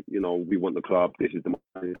say, you know, we want the club, this is the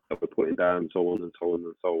money that we're putting down, so on and so on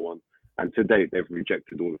and so on. And to date, they've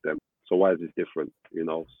rejected all of them. So why is this different? You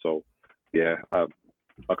know, so yeah, I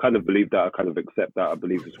kind of believe that. I kind of accept that. I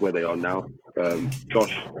believe it's where they are now.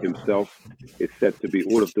 Josh himself is said to be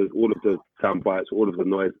all of the sound bites, all of the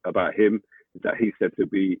noise about him is that he's said to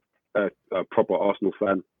be a proper Arsenal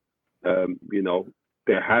fan. You know,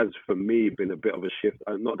 there has, for me, been a bit of a shift.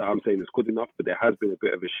 Not that I'm saying it's good enough, but there has been a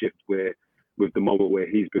bit of a shift where, with the moment where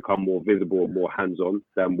he's become more visible and more hands-on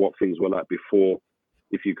than what things were like before,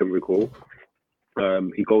 if you can recall.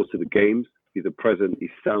 He goes to the games. He's a present. He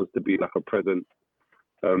sounds to be like a present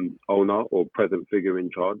owner or present figure in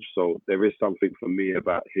charge. So there is something for me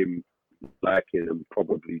about him liking and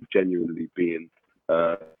probably genuinely being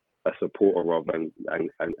a supporter of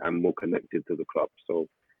and more connected to the club. So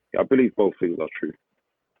yeah, I believe both things are true.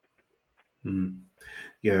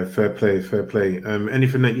 Yeah, fair play.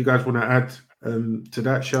 Anything that you guys want to add to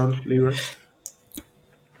that, Sean, Leroy?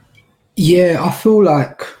 Yeah, I feel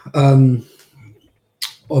like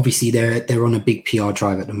obviously they're on a big PR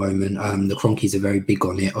drive at the moment. The Kroenkes are very big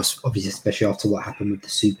on it, obviously, especially after what happened with the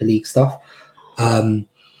Super League stuff. And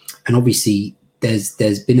obviously there's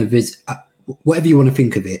been whatever you want to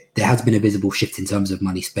think of it, there has been a visible shift in terms of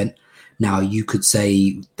money spent. Now, you could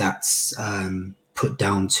say that's put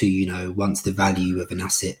down to, you know, once the value of an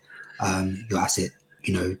asset, your asset,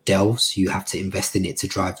 you know, delves, you have to invest in it to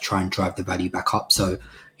try and drive the value back up. So,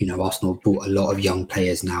 you know, Arsenal have bought a lot of young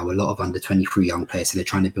players now, a lot of under 23 young players. So they're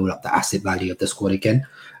trying to build up the asset value of the squad again.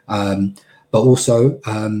 But also,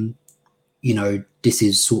 you know, this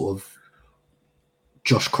is sort of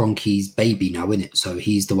Josh Kroenke's baby now, isn't it? So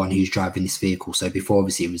he's the one who's driving this vehicle. So before,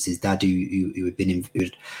 obviously, it was his dad who had been who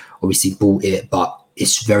had obviously bought it, but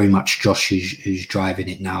it's very much Josh who's driving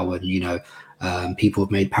it now. And, you know, people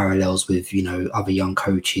have made parallels with, you know, other young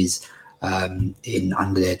coaches in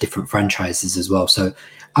under their different franchises as well. So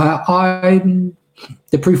the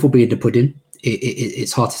proof will be in the pudding.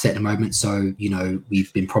 It's hard to say at the moment. So, you know,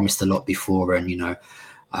 we've been promised a lot before, and, you know,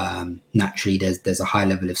 naturally there's a high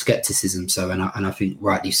level of skepticism. So, and I think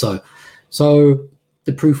rightly so. So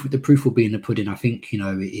the proof will be in the pudding. I think, you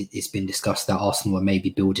know, it's been discussed that Arsenal are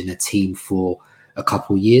maybe building a team for a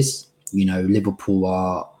couple of years. You know,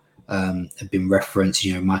 Liverpool have been referenced.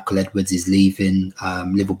 You know, Michael Edwards is leaving.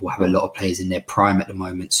 Liverpool have a lot of players in their prime at the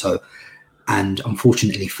moment. So, and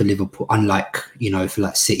unfortunately for Liverpool, unlike, you know, for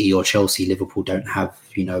like City or Chelsea, Liverpool don't have,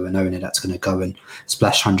 you know, an owner that's going to go and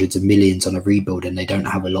splash hundreds of millions on a rebuild, and they don't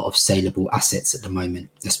have a lot of saleable assets at the moment,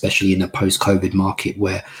 especially in a post-COVID market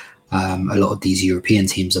where a lot of these European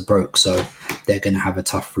teams are broke. So they're going to have a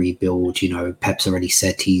tough rebuild. You know, Pep's already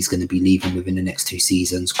said he's going to be leaving within the next 2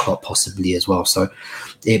 seasons, Klopp possibly as well. So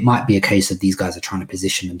it might be a case of these guys are trying to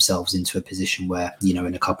position themselves into a position where, you know,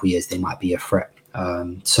 in a couple of years they might be a threat.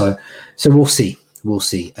 So we'll see.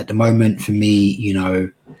 At the moment, for me, you know,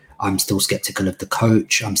 I'm still skeptical of the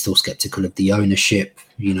coach. I'm still skeptical of the ownership.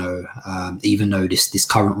 You know, even though this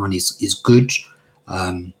current run is good,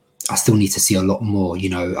 I still need to see a lot more. You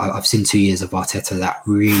know, I've seen 2 years of Arteta that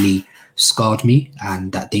really scarred me,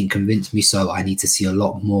 and that didn't convince me. So I need to see a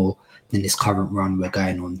lot more than this current run we're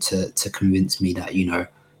going on to convince me that, you know,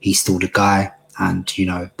 he's still the guy. And, you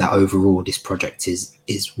know, that overall this project is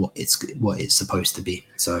what it's supposed to be.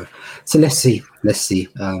 So let's see.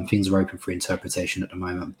 Things are open for interpretation at the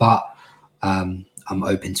moment, but I'm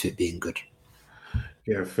open to it being good.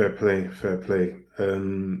 Yeah, fair play.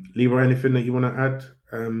 Leroy, anything that you want to add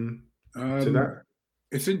to that?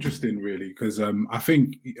 It's interesting, really, because I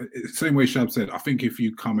think, same way Shab said, I think if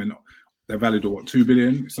you come in, they're valued at what, 2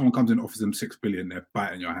 billion? If someone comes in and offers them 6 billion, they're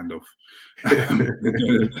biting your hand off. I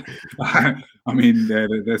mean,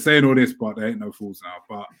 they're saying all this, but they ain't no fools now.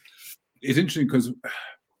 But it's interesting because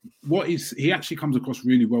he actually comes across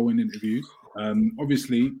really well in interviews.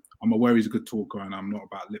 Obviously, I'm aware he's a good talker, and I'm not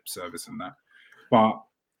about lip service and that. But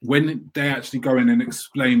when they actually go in and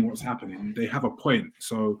explain what's happening, they have a point.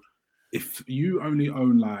 So if you only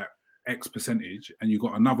own like X percentage, and you've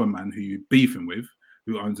got another man who you're beefing with,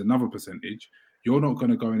 who owns another percentage, you're not going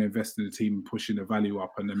to go and invest in the team, pushing the value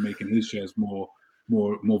up and then making his shares more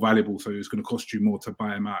valuable. So it's going to cost you more to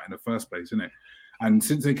buy him out in the first place, isn't it? And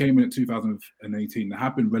since they came in at 2018, they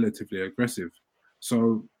have been relatively aggressive.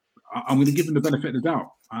 So I'm going to give them the benefit of the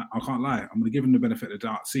doubt. I can't lie. I'm going to give them the benefit of the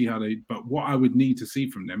doubt, see how they, but what I would need to see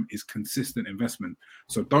from them is consistent investment.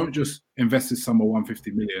 So don't just invest this sum of 150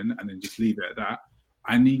 million and then just leave it at that.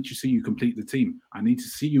 I need to see you complete the team. I need to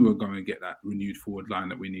see you go and get that renewed forward line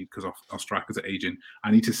that we need because our strikers are aging. I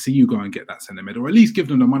need to see you go and get that centre mid, or at least give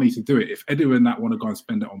them the money to do it. If Edu and that want to go and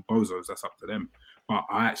spend it on bozos, that's up to them. But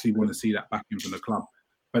I actually want to see that backing from the club.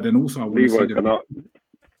 But then also, I want Leroy, to see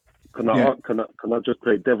can I just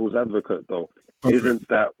play devil's advocate though? Isn't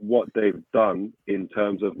that what they've done in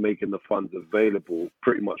terms of making the funds available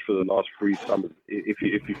pretty much for the last 3 summers? If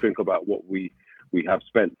you think about what we have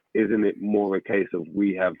spent, isn't it more a case of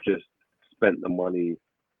we have just spent the money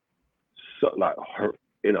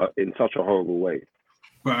in such a horrible way?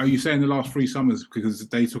 But are you saying the last 3 summers because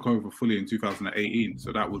they took over fully in 2018?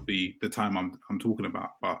 So that would be the time I'm talking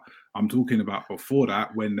about. But I'm talking about before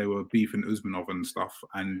that, when they were beefing Usmanov and stuff,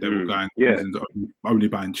 and they were going only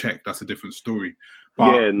buying Czech. That's a different story.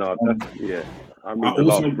 But, I mean, the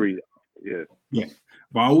last 3, yeah.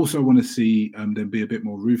 But I also want to see them be a bit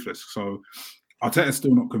more ruthless. So Arteta's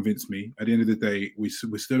still not convinced me. At the end of the day, we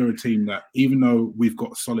still are a team that, even though we've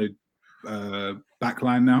got a solid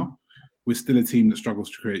backline now, we're still a team that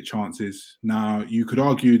struggles to create chances. Now, you could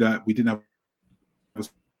argue that we didn't have a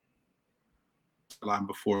line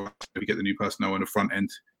before. If we get the new personnel on the front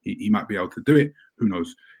end, he might be able to do it. Who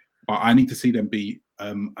knows? But I need to see them be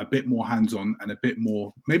a bit more hands-on and a bit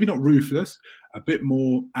more, maybe not ruthless, a bit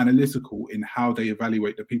more analytical in how they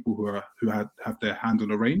evaluate the people who have their hand on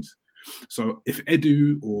the reins. So if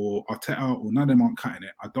Edu or Arteta or none of them aren't cutting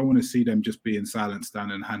it, I don't want to see them just being silent,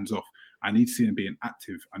 standing hands off. I need to see them being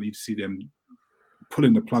active. I need to see them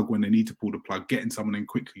pulling the plug when they need to pull the plug, getting someone in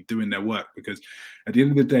quickly, doing their work. Because at the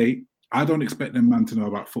end of the day, I don't expect them man to know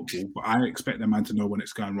about football, but I expect them man to know when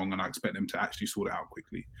it's going wrong, and I expect them to actually sort it out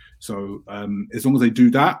quickly. So as long as they do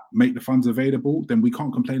that, make the funds available, then we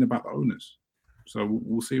can't complain about the owners. So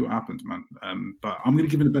we'll see what happens, man. But I'm going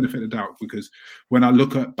to give it the benefit of the doubt, because when I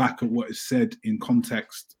look back at what is said in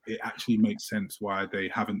context, it actually makes sense why they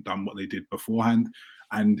haven't done what they did beforehand.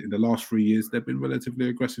 And in the last 3 years, they've been relatively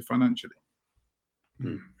aggressive financially.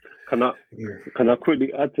 Can I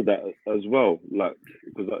quickly add to that as well? Like,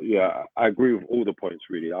 because I agree with all the points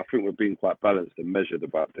really. I think we're being quite balanced and measured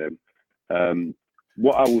about them.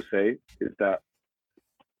 What I will say is that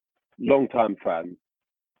long-time fan,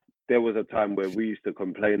 there was a time where we used to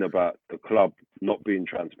complain about the club not being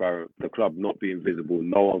transparent, the club not being visible,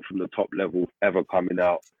 no one from the top level ever coming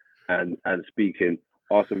out and speaking.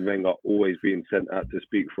 Arsene Wenger always being sent out to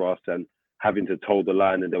speak for us and having to toe the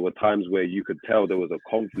line. And there were times where you could tell there was a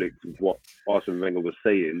conflict with what Arsene Wenger was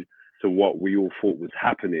saying to what we all thought was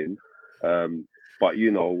happening. But,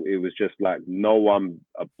 you know, it was just like no one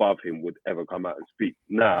above him would ever come out and speak.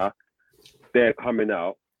 Now, they're coming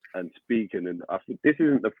out and speaking, and I think this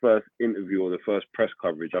isn't the first interview or the first press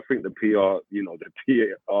coverage. I think the PR, you know, the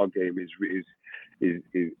PR game is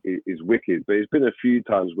wicked. But it's been a few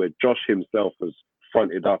times where Josh himself has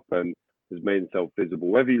fronted up and has made himself visible,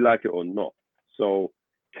 whether you like it or not. So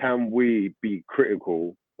can we be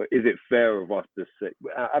critical? But is it fair of us to say?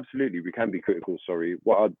 Absolutely, we can be critical. Sorry,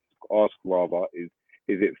 what I'd ask rather is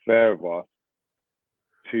it fair of us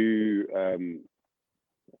to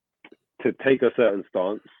take a certain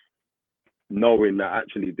stance, knowing that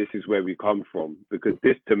actually this is where we come from? Because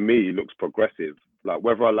this to me looks progressive. Like,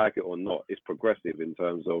 whether I like it or not, it's progressive in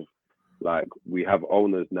terms of, like, we have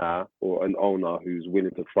owners now, or an owner who's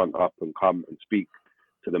willing to front up and come and speak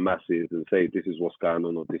to the masses and say, this is what's going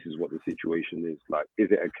on, or this is what the situation is. Like,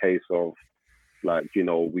 is it a case of, like, you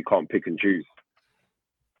know, we can't pick and choose?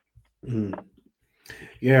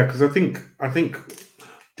 Yeah, because I think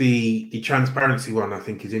the transparency one, I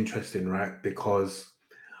think, is interesting, right? Because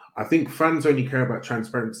I think fans only care about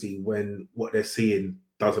transparency when what they're seeing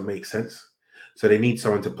doesn't make sense. So they need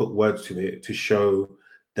someone to put words to it to show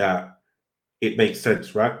that it makes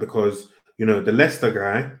sense, right? Because, you know, the Leicester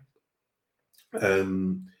guy,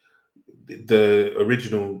 the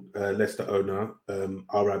original Leicester owner,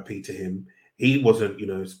 RIP to him, he wasn't, you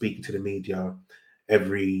know, speaking to the media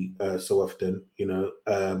every so often, you know,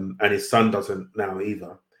 and his son doesn't now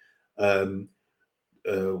either.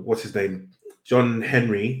 What's his name? John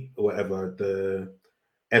Henry or whatever, the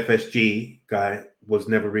FSG guy, was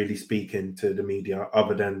never really speaking to the media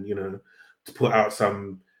other than, you know, to put out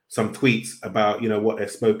some tweets about, you know, what they're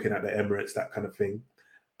smoking at the Emirates, that kind of thing.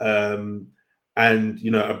 And,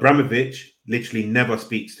 you know, Abramovich literally never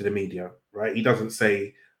speaks to the media, right? He doesn't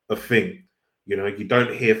say a thing. You know, you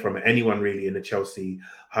don't hear from anyone really in the Chelsea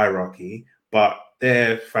hierarchy, but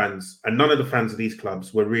their fans, and none of the fans of these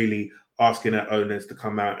clubs were really asking their owners to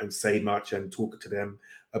come out and say much and talk to them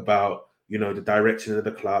about, you know, the direction of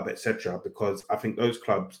the club, etc. Because I think those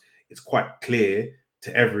clubs, it's quite clear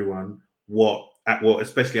to everyone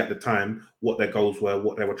especially at the time, what their goals were,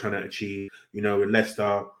 what they were trying to achieve. You know, with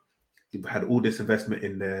Leicester, they had all this investment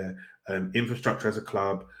in their infrastructure as a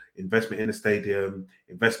club, investment in the stadium,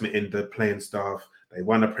 investment in the playing staff. They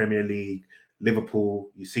won a Premier League.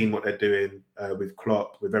 Liverpool, you've seen what they're doing with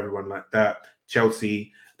Klopp, with everyone like that.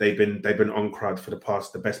 Chelsea, they've been on crud for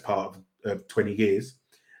the best part of 20 years.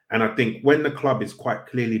 And I think when the club is quite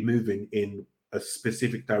clearly moving in a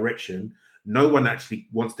specific direction, no one actually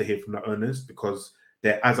wants to hear from the owners, because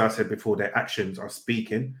as I said before, their actions are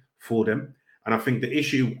speaking for them. And I think the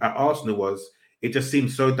issue at Arsenal was, it just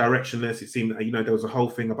seemed so directionless. It seemed, you know, there was a whole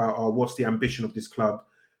thing about, what's the ambition of this club?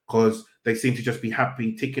 Because they seem to just be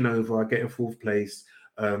happy ticking over, getting fourth place.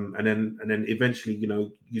 And then eventually, you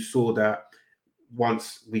know, you saw that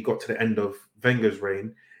once we got to the end of Wenger's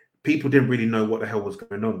reign, people didn't really know what the hell was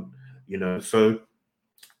going on, you know. So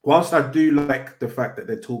whilst I do like the fact that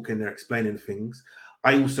they're talking, they're explaining things,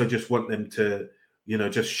 I also just want them to, you know,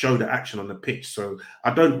 just show the action on the pitch. So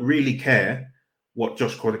I don't really care what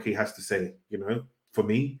Josh Kroenke has to say, you know. For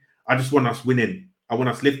me, I just want us winning. I want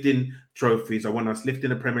us lifting trophies. I want us lifting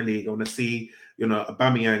the Premier League. I want to see, you know,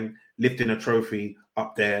 Aubameyang lifting a trophy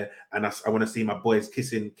up there, and I want to see my boys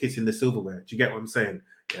kissing the silverware. Do you get what I'm saying?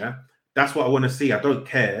 Yeah, that's what I want to see. I don't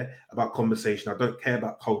care about conversation. I don't care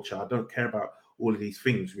about culture. I don't care about all of these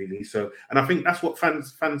things, really. So, and I think that's what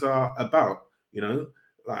fans are about. You know,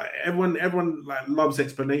 Like everyone like loves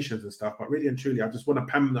explanations and stuff, but really and truly, I just want to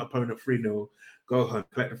pam the opponent 3-0, go home,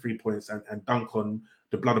 collect the 3 points, and dunk on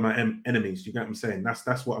the blood of my enemies. You get what I'm saying?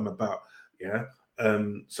 That's what I'm about. Yeah.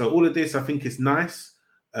 So all of this, I think, is nice,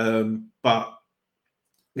 but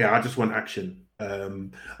yeah, I just want action.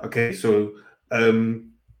 Okay, so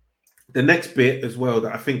the next bit as well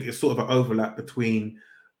that I think is sort of an overlap between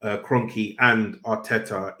Kroenke and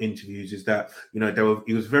Arteta interviews is that, you know,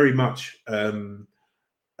 he was very much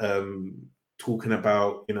talking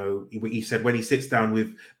about, you know, he said when he sits down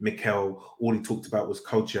with Mikel, all he talked about was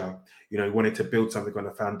culture. You know, he wanted to build something on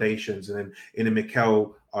the foundations. And then in a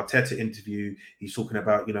Mikel Arteta interview, he's talking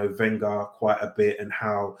about, you know, Wenger quite a bit and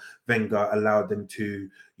how Wenger allowed them to,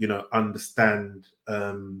 you know, understand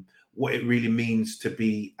what it really means to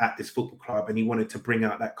be at this football club, and he wanted to bring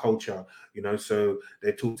out that culture, you know. So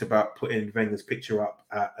they talked about putting Wenger's picture up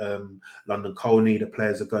at London Colney. The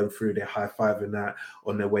players are going through, they're high-fiving that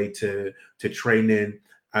on their way to training.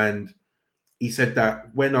 And he said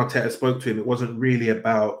that when Arteta spoke to him, it wasn't really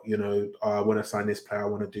about, you know, I want to sign this player, I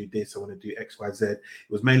want to do this, I want to do X, Y, Z. It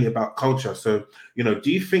was mainly about culture. So, you know, do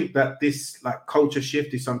you think that this like culture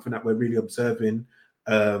shift is something that we're really observing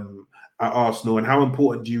at Arsenal, and how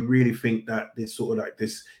important do you really think that this sort of like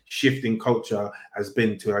this shift in culture has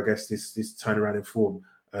been to, I guess, this turnaround in form?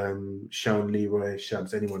 Sean, Leroy,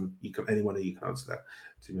 Shabs, anyone of you can answer that,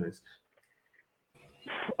 to be honest.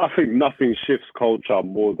 I think nothing shifts culture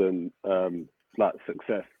more than like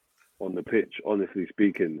success on the pitch, honestly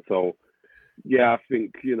speaking. So yeah, I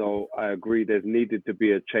think, you know, I agree there's needed to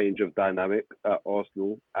be a change of dynamic at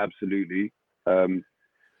Arsenal, absolutely.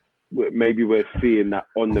 Maybe we're seeing that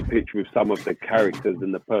on the pitch with some of the characters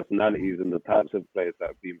and the personalities and the types of players that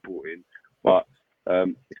have been brought in. But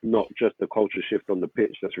it's not just the culture shift on the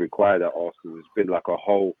pitch that's required at Arsenal. It's been like a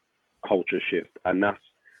whole culture shift. And that's,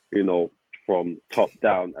 you know, from top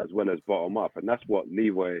down as well as bottom up. And that's what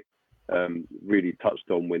Leroy really touched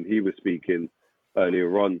on when he was speaking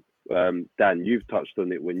earlier on. Dan, you've touched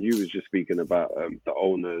on it when you was just speaking about the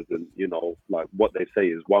owners, and, you know, like what they say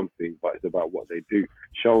is one thing, but it's about what they do.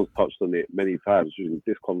 Sean's touched on it many times during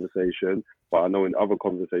this conversation, but I know in other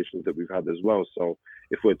conversations that we've had as well. So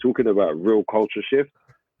if we're talking about real culture shift,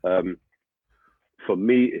 for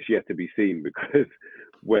me, it's yet to be seen, because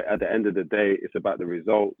we're at the end of the day, it's about the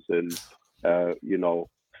results and, you know,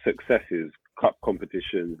 successes, cup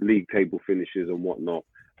competitions, league table finishes and whatnot.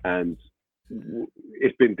 And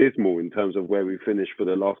it's been dismal in terms of where we finished for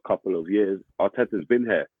the last couple of years. Arteta's been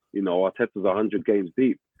here. You know, Arteta's 100 games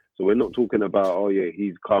deep. So we're not talking about, oh yeah,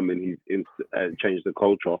 he's come and he's changed the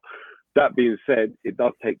culture. That being said, it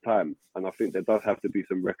does take time. And I think there does have to be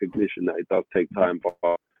some recognition that it does take time.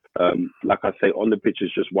 But like I say, on the pitch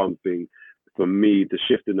is just one thing. For me, the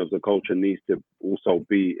shifting of the culture needs to also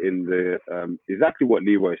be in the exactly what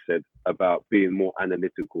Leroy said about being more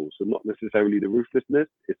analytical. So not necessarily the ruthlessness,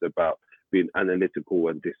 it's about being analytical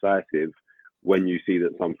and decisive when you see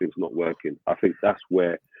that something's not working. I think that's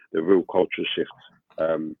where the real culture shift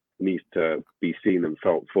needs to be seen and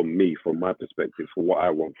felt from me, from my perspective, for what I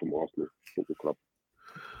want from Arsenal Football Club.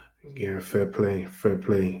 Yeah, fair play.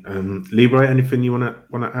 Leroy, anything you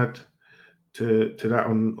wanna add to that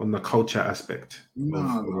on the culture aspect? No,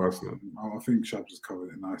 I think Shabs has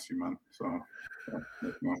covered it nicely, man. So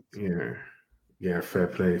yeah, fair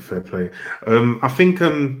play. I think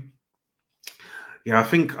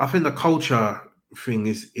the culture thing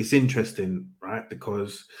is interesting, right?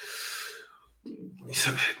 Because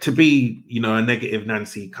to be, you know, a negative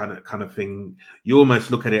Nancy kind of thing, you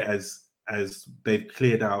almost look at it as they've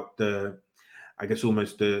cleared out the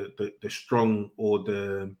strong or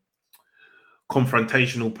the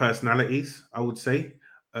confrontational personalities, I would say.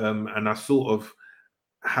 And I sort of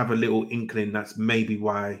have a little inkling that's maybe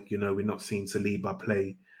why, you know, we're not seeing Saliba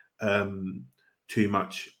play too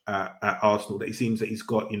much at Arsenal. That it seems that he's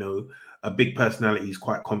got, you know, a big personality. He's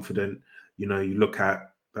quite confident. You know, you look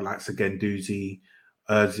at the likes of Guendouzi,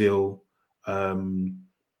 Ozil,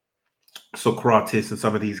 Socrates, and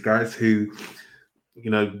some of these guys who,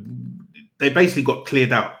 you know, they basically got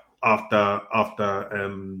cleared out after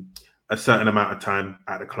a certain amount of time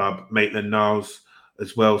at the club. Maitland-Niles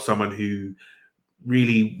as well, someone who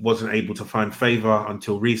really wasn't able to find favour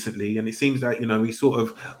until recently. And it seems that, you know,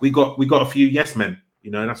 we got a few yes men.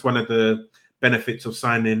 You know, that's one of the benefits of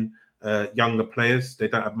signing younger players. They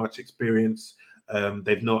don't have much experience.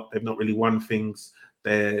 They've not really won things.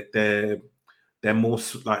 They're more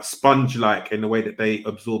like sponge-like in the way that they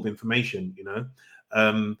absorb information, you know.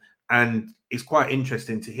 And it's quite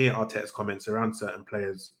interesting to hear Arteta's comments around certain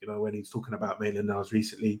players. You know, when he's talking about Maitland-Niles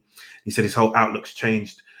recently, he said his whole outlook's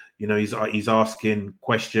changed. You know, he's asking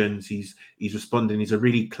questions, he's responding. He's a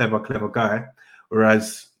really clever guy.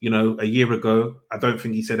 Whereas, you know, a year ago, I don't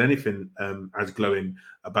think he said anything as glowing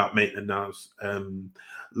about Maitland-Niles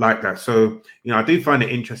like that. So, you know, I do find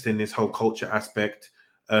it interesting, this whole culture aspect.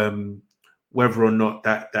 Whether or not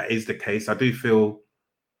that is the case, I do feel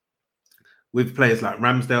with players like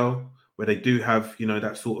Ramsdale, where they do have, you know,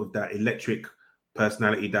 that sort of that electric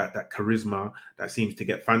personality, that charisma that seems to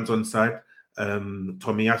get fans on side.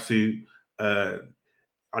 Tomiyasu,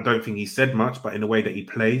 I don't think he said much, but in the way that he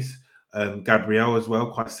plays, Gabriel as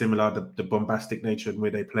well, quite similar, the bombastic nature in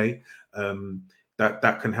where they play,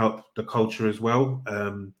 that can help the culture as well.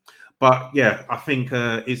 But yeah, I think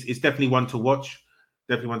it's definitely one to watch.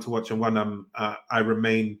 And one I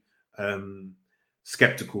remain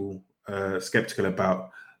skeptical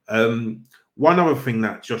about. One other thing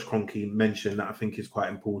that Josh Kroenke mentioned that I think is quite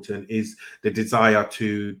important is the desire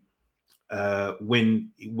to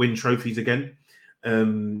win trophies again.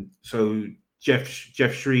 So Jeff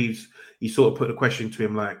Shreves, he sort of put a question to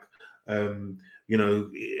him like, you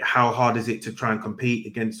know, how hard is it to try and compete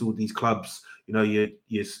against all these clubs? You know, your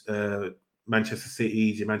Manchester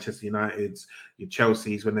Cities, your Manchester Uniteds, your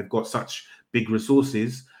Chelseas, when they've got such big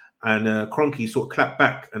resources. And Kroenke sort of clapped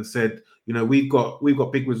back and said, you know, we've got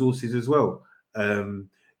big resources as well.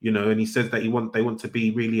 You know, and he says that they want to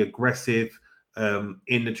be really aggressive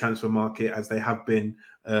in the transfer market as they have been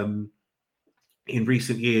in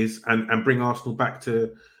recent years, and bring Arsenal back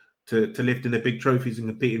to lifting the big trophies and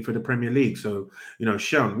competing for the Premier League. So, you know,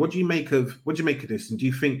 Sean, what do you make of this? And do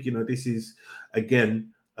you think, you know, this is again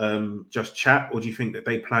just chat, or do you think that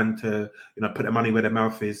they plan to, you know, put their money where their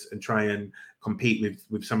mouth is and try and compete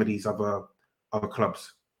with some of these other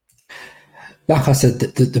clubs? Like I said,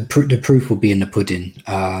 the proof will be in the pudding.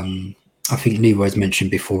 I think Leroy's mentioned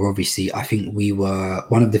before, obviously, I think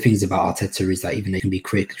one of the things about Arteta is that even they can be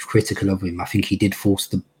critical of him, I think he did force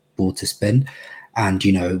the ball to spend. And,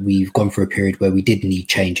 you know, we've gone through a period where we did need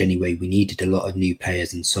change anyway. We needed a lot of new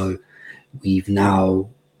players. And so we've now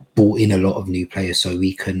brought in a lot of new players so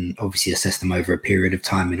we can obviously assess them over a period of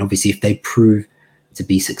time. And obviously, if they prove to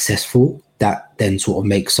be successful, that then sort of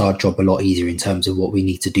makes our job a lot easier in terms of what we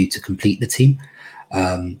need to do to complete the team.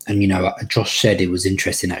 And, you know, Josh said it was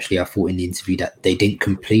interesting, actually, I thought in the interview that they didn't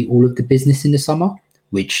complete all of the business in the summer,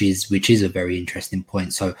 which is a very interesting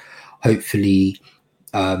point. So hopefully,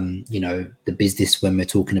 you know, the business, when we're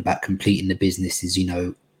talking about completing the business, is, you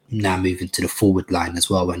know, now moving to the forward line as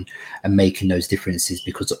well and making those differences,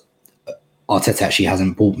 because Arteta actually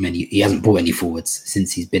hasn't bought any forwards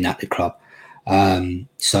since he's been at the club.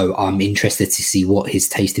 So I'm interested to see what his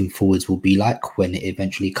taste in forwards will be like when it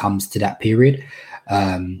eventually comes to that period.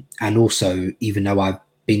 And also, even though I've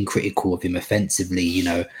been critical of him offensively, you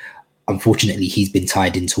know, unfortunately he's been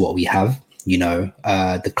tied into what we have. You know,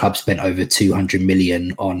 the club spent over 200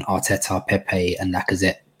 million on Arteta, Pepe and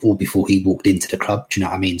Lacazette all before he walked into the club. Do you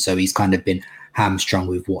know what I mean? So he's kind of been hamstrung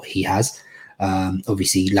with what he has.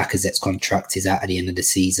 Obviously, Lacazette's contract is out at the end of the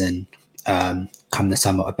season. Come the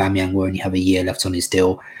summer, Aubameyang will only have a year left on his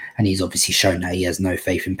deal, and he's obviously shown that he has no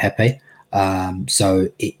faith in Pepe. So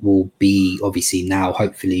it will be obviously now,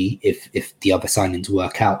 hopefully, if the other signings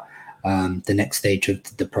work out, the next stage of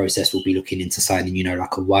the process will be looking into signing, you know,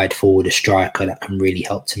 like a wide forward, a striker that can really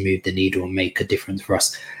help to move the needle and make a difference for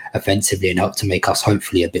us offensively and help to make us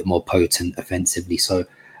hopefully a bit more potent offensively. So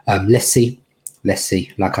let's see.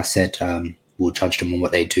 Like I said, we'll judge them on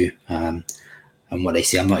what they do and what they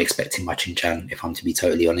see. I'm not expecting much in Jan, if I'm to be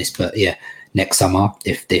totally honest. But yeah, next summer,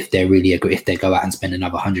 if they're really agree, if they go out and spend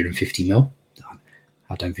another 150 mil,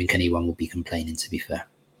 I don't think anyone will be complaining, to be fair.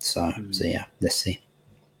 So yeah, let's see.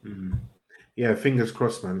 Yeah, fingers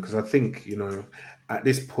crossed, man. Because I think, you know, at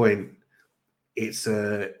this point, it's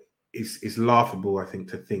laughable, I think,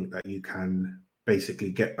 to think that you can basically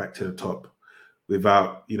get back to the top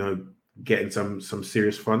without, you know, getting some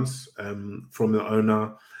serious funds from the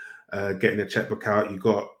owner, getting a checkbook out. You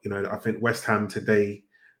got, you know, I think West Ham today,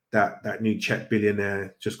 that new Czech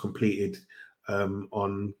billionaire just completed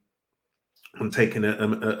on taking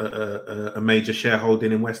a major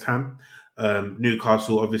shareholding in West Ham.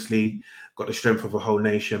 Newcastle obviously got the strength of a whole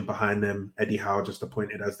nation behind them. Eddie Howe just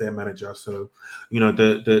appointed as their manager. So, you know,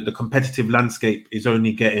 the competitive landscape is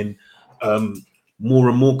only getting more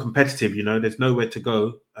and more competitive. You know, there's nowhere to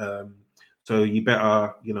go. So you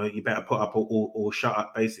better put up or shut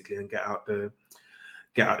up, basically, and get out the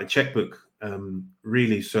checkbook.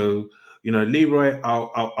 Really. So, you know, Leroy,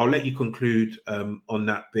 I'll let you conclude on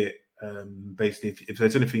that bit. Basically, if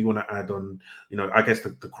there's anything you want to add on, you know, I guess the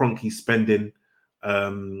Kroenke spending,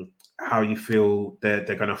 how you feel they're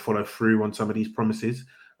going to follow through on some of these promises,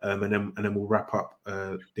 and then we'll wrap up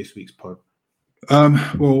this week's pod.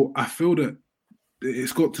 Well, I feel that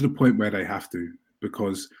it's got to the point where they have to,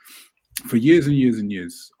 because for years and years and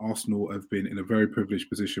years, Arsenal have been in a very privileged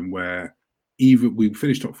position where either we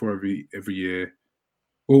finished top 4 every year.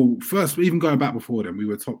 Well, first, even going back before then, we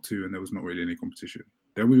were top 2 and there was not really any competition.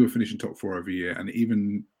 Then we were finishing top 4 every year, and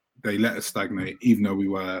even they let us stagnate, even though we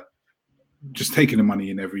were just taking the money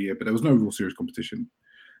in every year, but there was no real serious competition.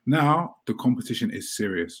 Now, the competition is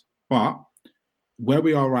serious. But where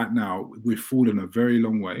we are right now, we've fallen a very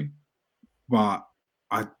long way. But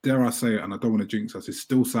I dare I say it, and I don't want to jinx us, it's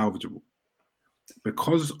still salvageable.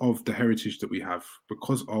 Because of the heritage that we have,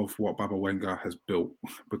 because of what Baba Wenger has built,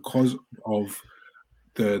 because of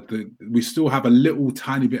we still have a little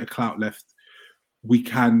tiny bit of clout left. We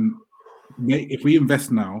can make, if we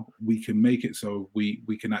invest now, we can make it so we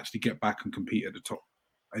can actually get back and compete at the top,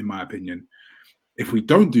 in my opinion. If we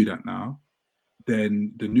don't do that now,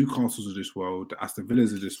 then the Newcastles of this world, the Aston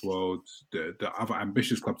Villas of this world, the other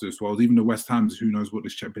ambitious clubs of this world, even the West Hams, who knows what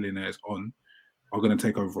this Czech billionaire is on, are going to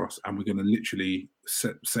take over us, and we're going to literally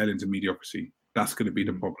sail into mediocrity. That's going to be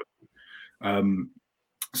the problem.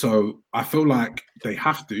 So I feel like they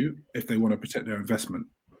have to, if they want to protect their investment,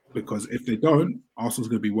 because if they don't, Arsenal's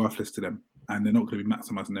going to be worthless to them, and they're not going to be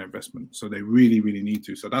maximising their investment. So they really, really need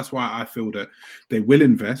to. So that's why I feel that they will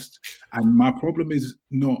invest. And my problem is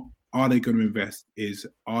not, are they going to invest, is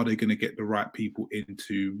are they going to get the right people in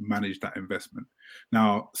to manage that investment?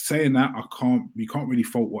 Now, saying that, we can't really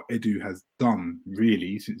fault what Edu has done,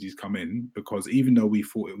 really, since he's come in, because even though we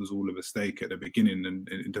thought it was all a mistake at the beginning and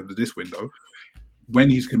in terms of this window, when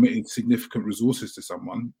he's committed significant resources to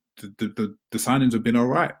someone, the signings have been all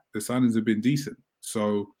right. The signings have been decent.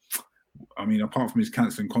 So, I mean, apart from his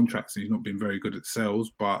cancelling contracts, he's not been very good at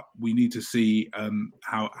sales, but we need to see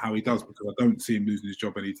how he does, because I don't see him losing his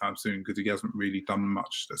job anytime soon, because he hasn't really done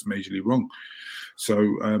much that's majorly wrong.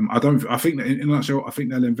 So I think that in a nutshell, I think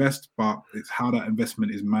they'll invest, but it's how that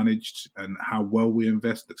investment is managed and how well we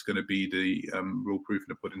invest that's going to be the real proof in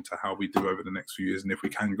the pudding to how we do over the next few years, and if we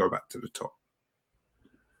can go back to the top.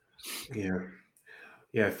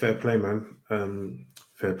 Yeah, fair play, man.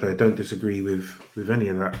 Fair play. Don't disagree with any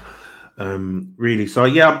of that. Really. So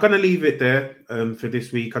yeah, I'm going to leave it there for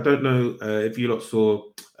this week. I don't know if you lot saw,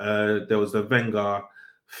 there was the Wenger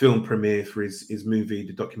film premiere for his movie,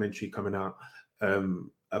 the documentary coming out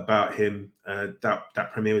about him.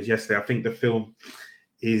 That premiere was yesterday. I think the film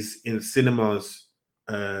is in cinemas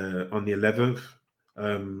on the 11th,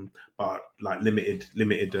 but like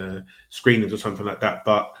limited screenings or something like that.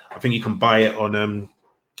 But I think you can buy it on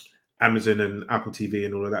Amazon and Apple TV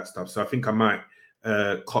and all of that stuff. So I think I might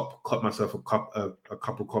cop myself a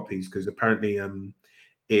couple copies, because apparently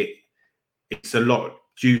it's a lot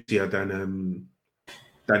juicier than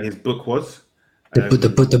his book was.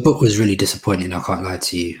 The book was really disappointing. I can't lie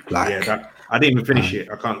to you. I didn't even finish it.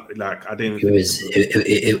 I didn't.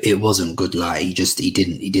 It wasn't good. Like he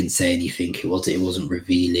didn't say anything. It wasn't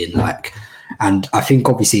revealing. Like, and I think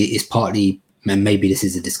obviously it's partly, and maybe this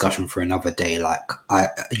is a discussion for another day. Like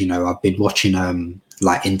I've been watching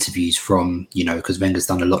like interviews from, because Wenger's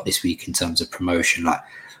done a lot this week in terms of promotion. Like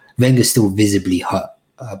Wenger's still visibly hurt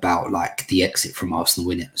about like the exit from Arsenal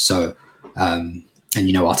winning. So, and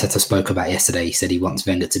Arteta spoke about yesterday. He said he wants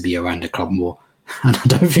Wenger to be around the club more, and I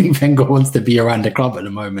don't think Wenger wants to be around the club at the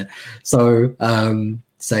moment. So,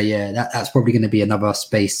 yeah, that's probably going to be another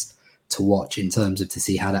space to watch in terms of to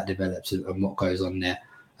see how that develops and what goes on there.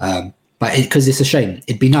 But because it's a shame,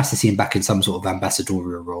 it'd be nice to see him back in some sort of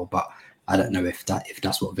ambassadorial role, but I don't know if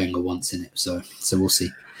that's what Wenger wants in it. So we'll see.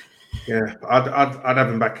 Yeah, I'd have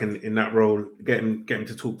him back in that role, get him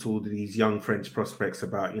to talk to all these young French prospects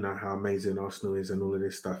about how amazing Arsenal is and all of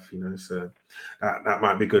this stuff. So that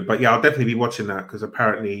might be good. But yeah, I'll definitely be watching that, because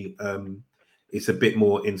apparently it's a bit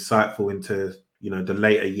more insightful into the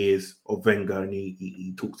later years of Wenger, and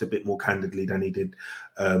he talks a bit more candidly than he did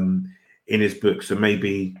in his book. So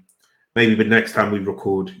maybe the next time we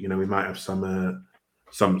record, we might have some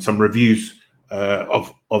reviews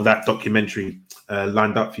of that documentary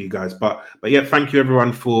lined up for you guys. But yeah, thank you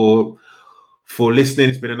everyone for listening.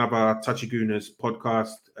 It's been another Touchy Gooners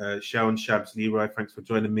podcast. Shaun, Shabs, Leroy, thanks for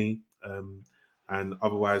joining me. And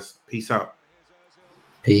otherwise, peace out.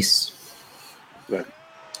 Peace. Bye.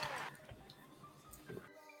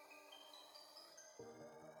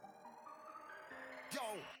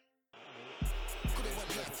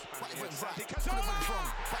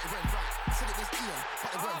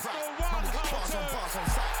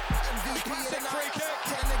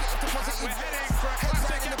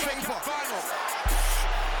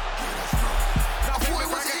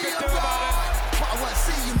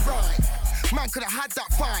 Man could have had that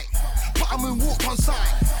fight, but I moonwalked on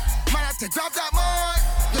sight. Man had to grab that mic.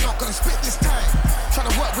 You're not gonna spit this time.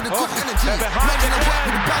 Trying to work with a good energy. Man gonna work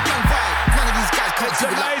with a bad man vibe. None of these guys can't do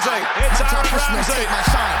it like that. It's Man Aaron push me and Ramsey. take my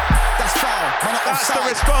shine. That's foul. Man are That's the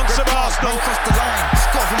offside. response of Red card, Arsenal. Man crossed the line.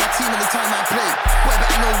 Score for my team every time I play. Boy,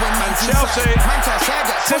 better know when man's Chelsea inside. Man can't say I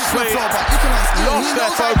get pushed from the floor, but you can ask Ian, lost he their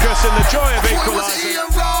knows I focus in the died. joy of I thought it was equalising. Ian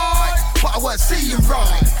right, but I weren't seeing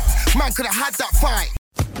right. Man could have had that fight.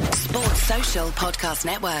 Sports Social Podcast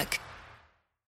Network.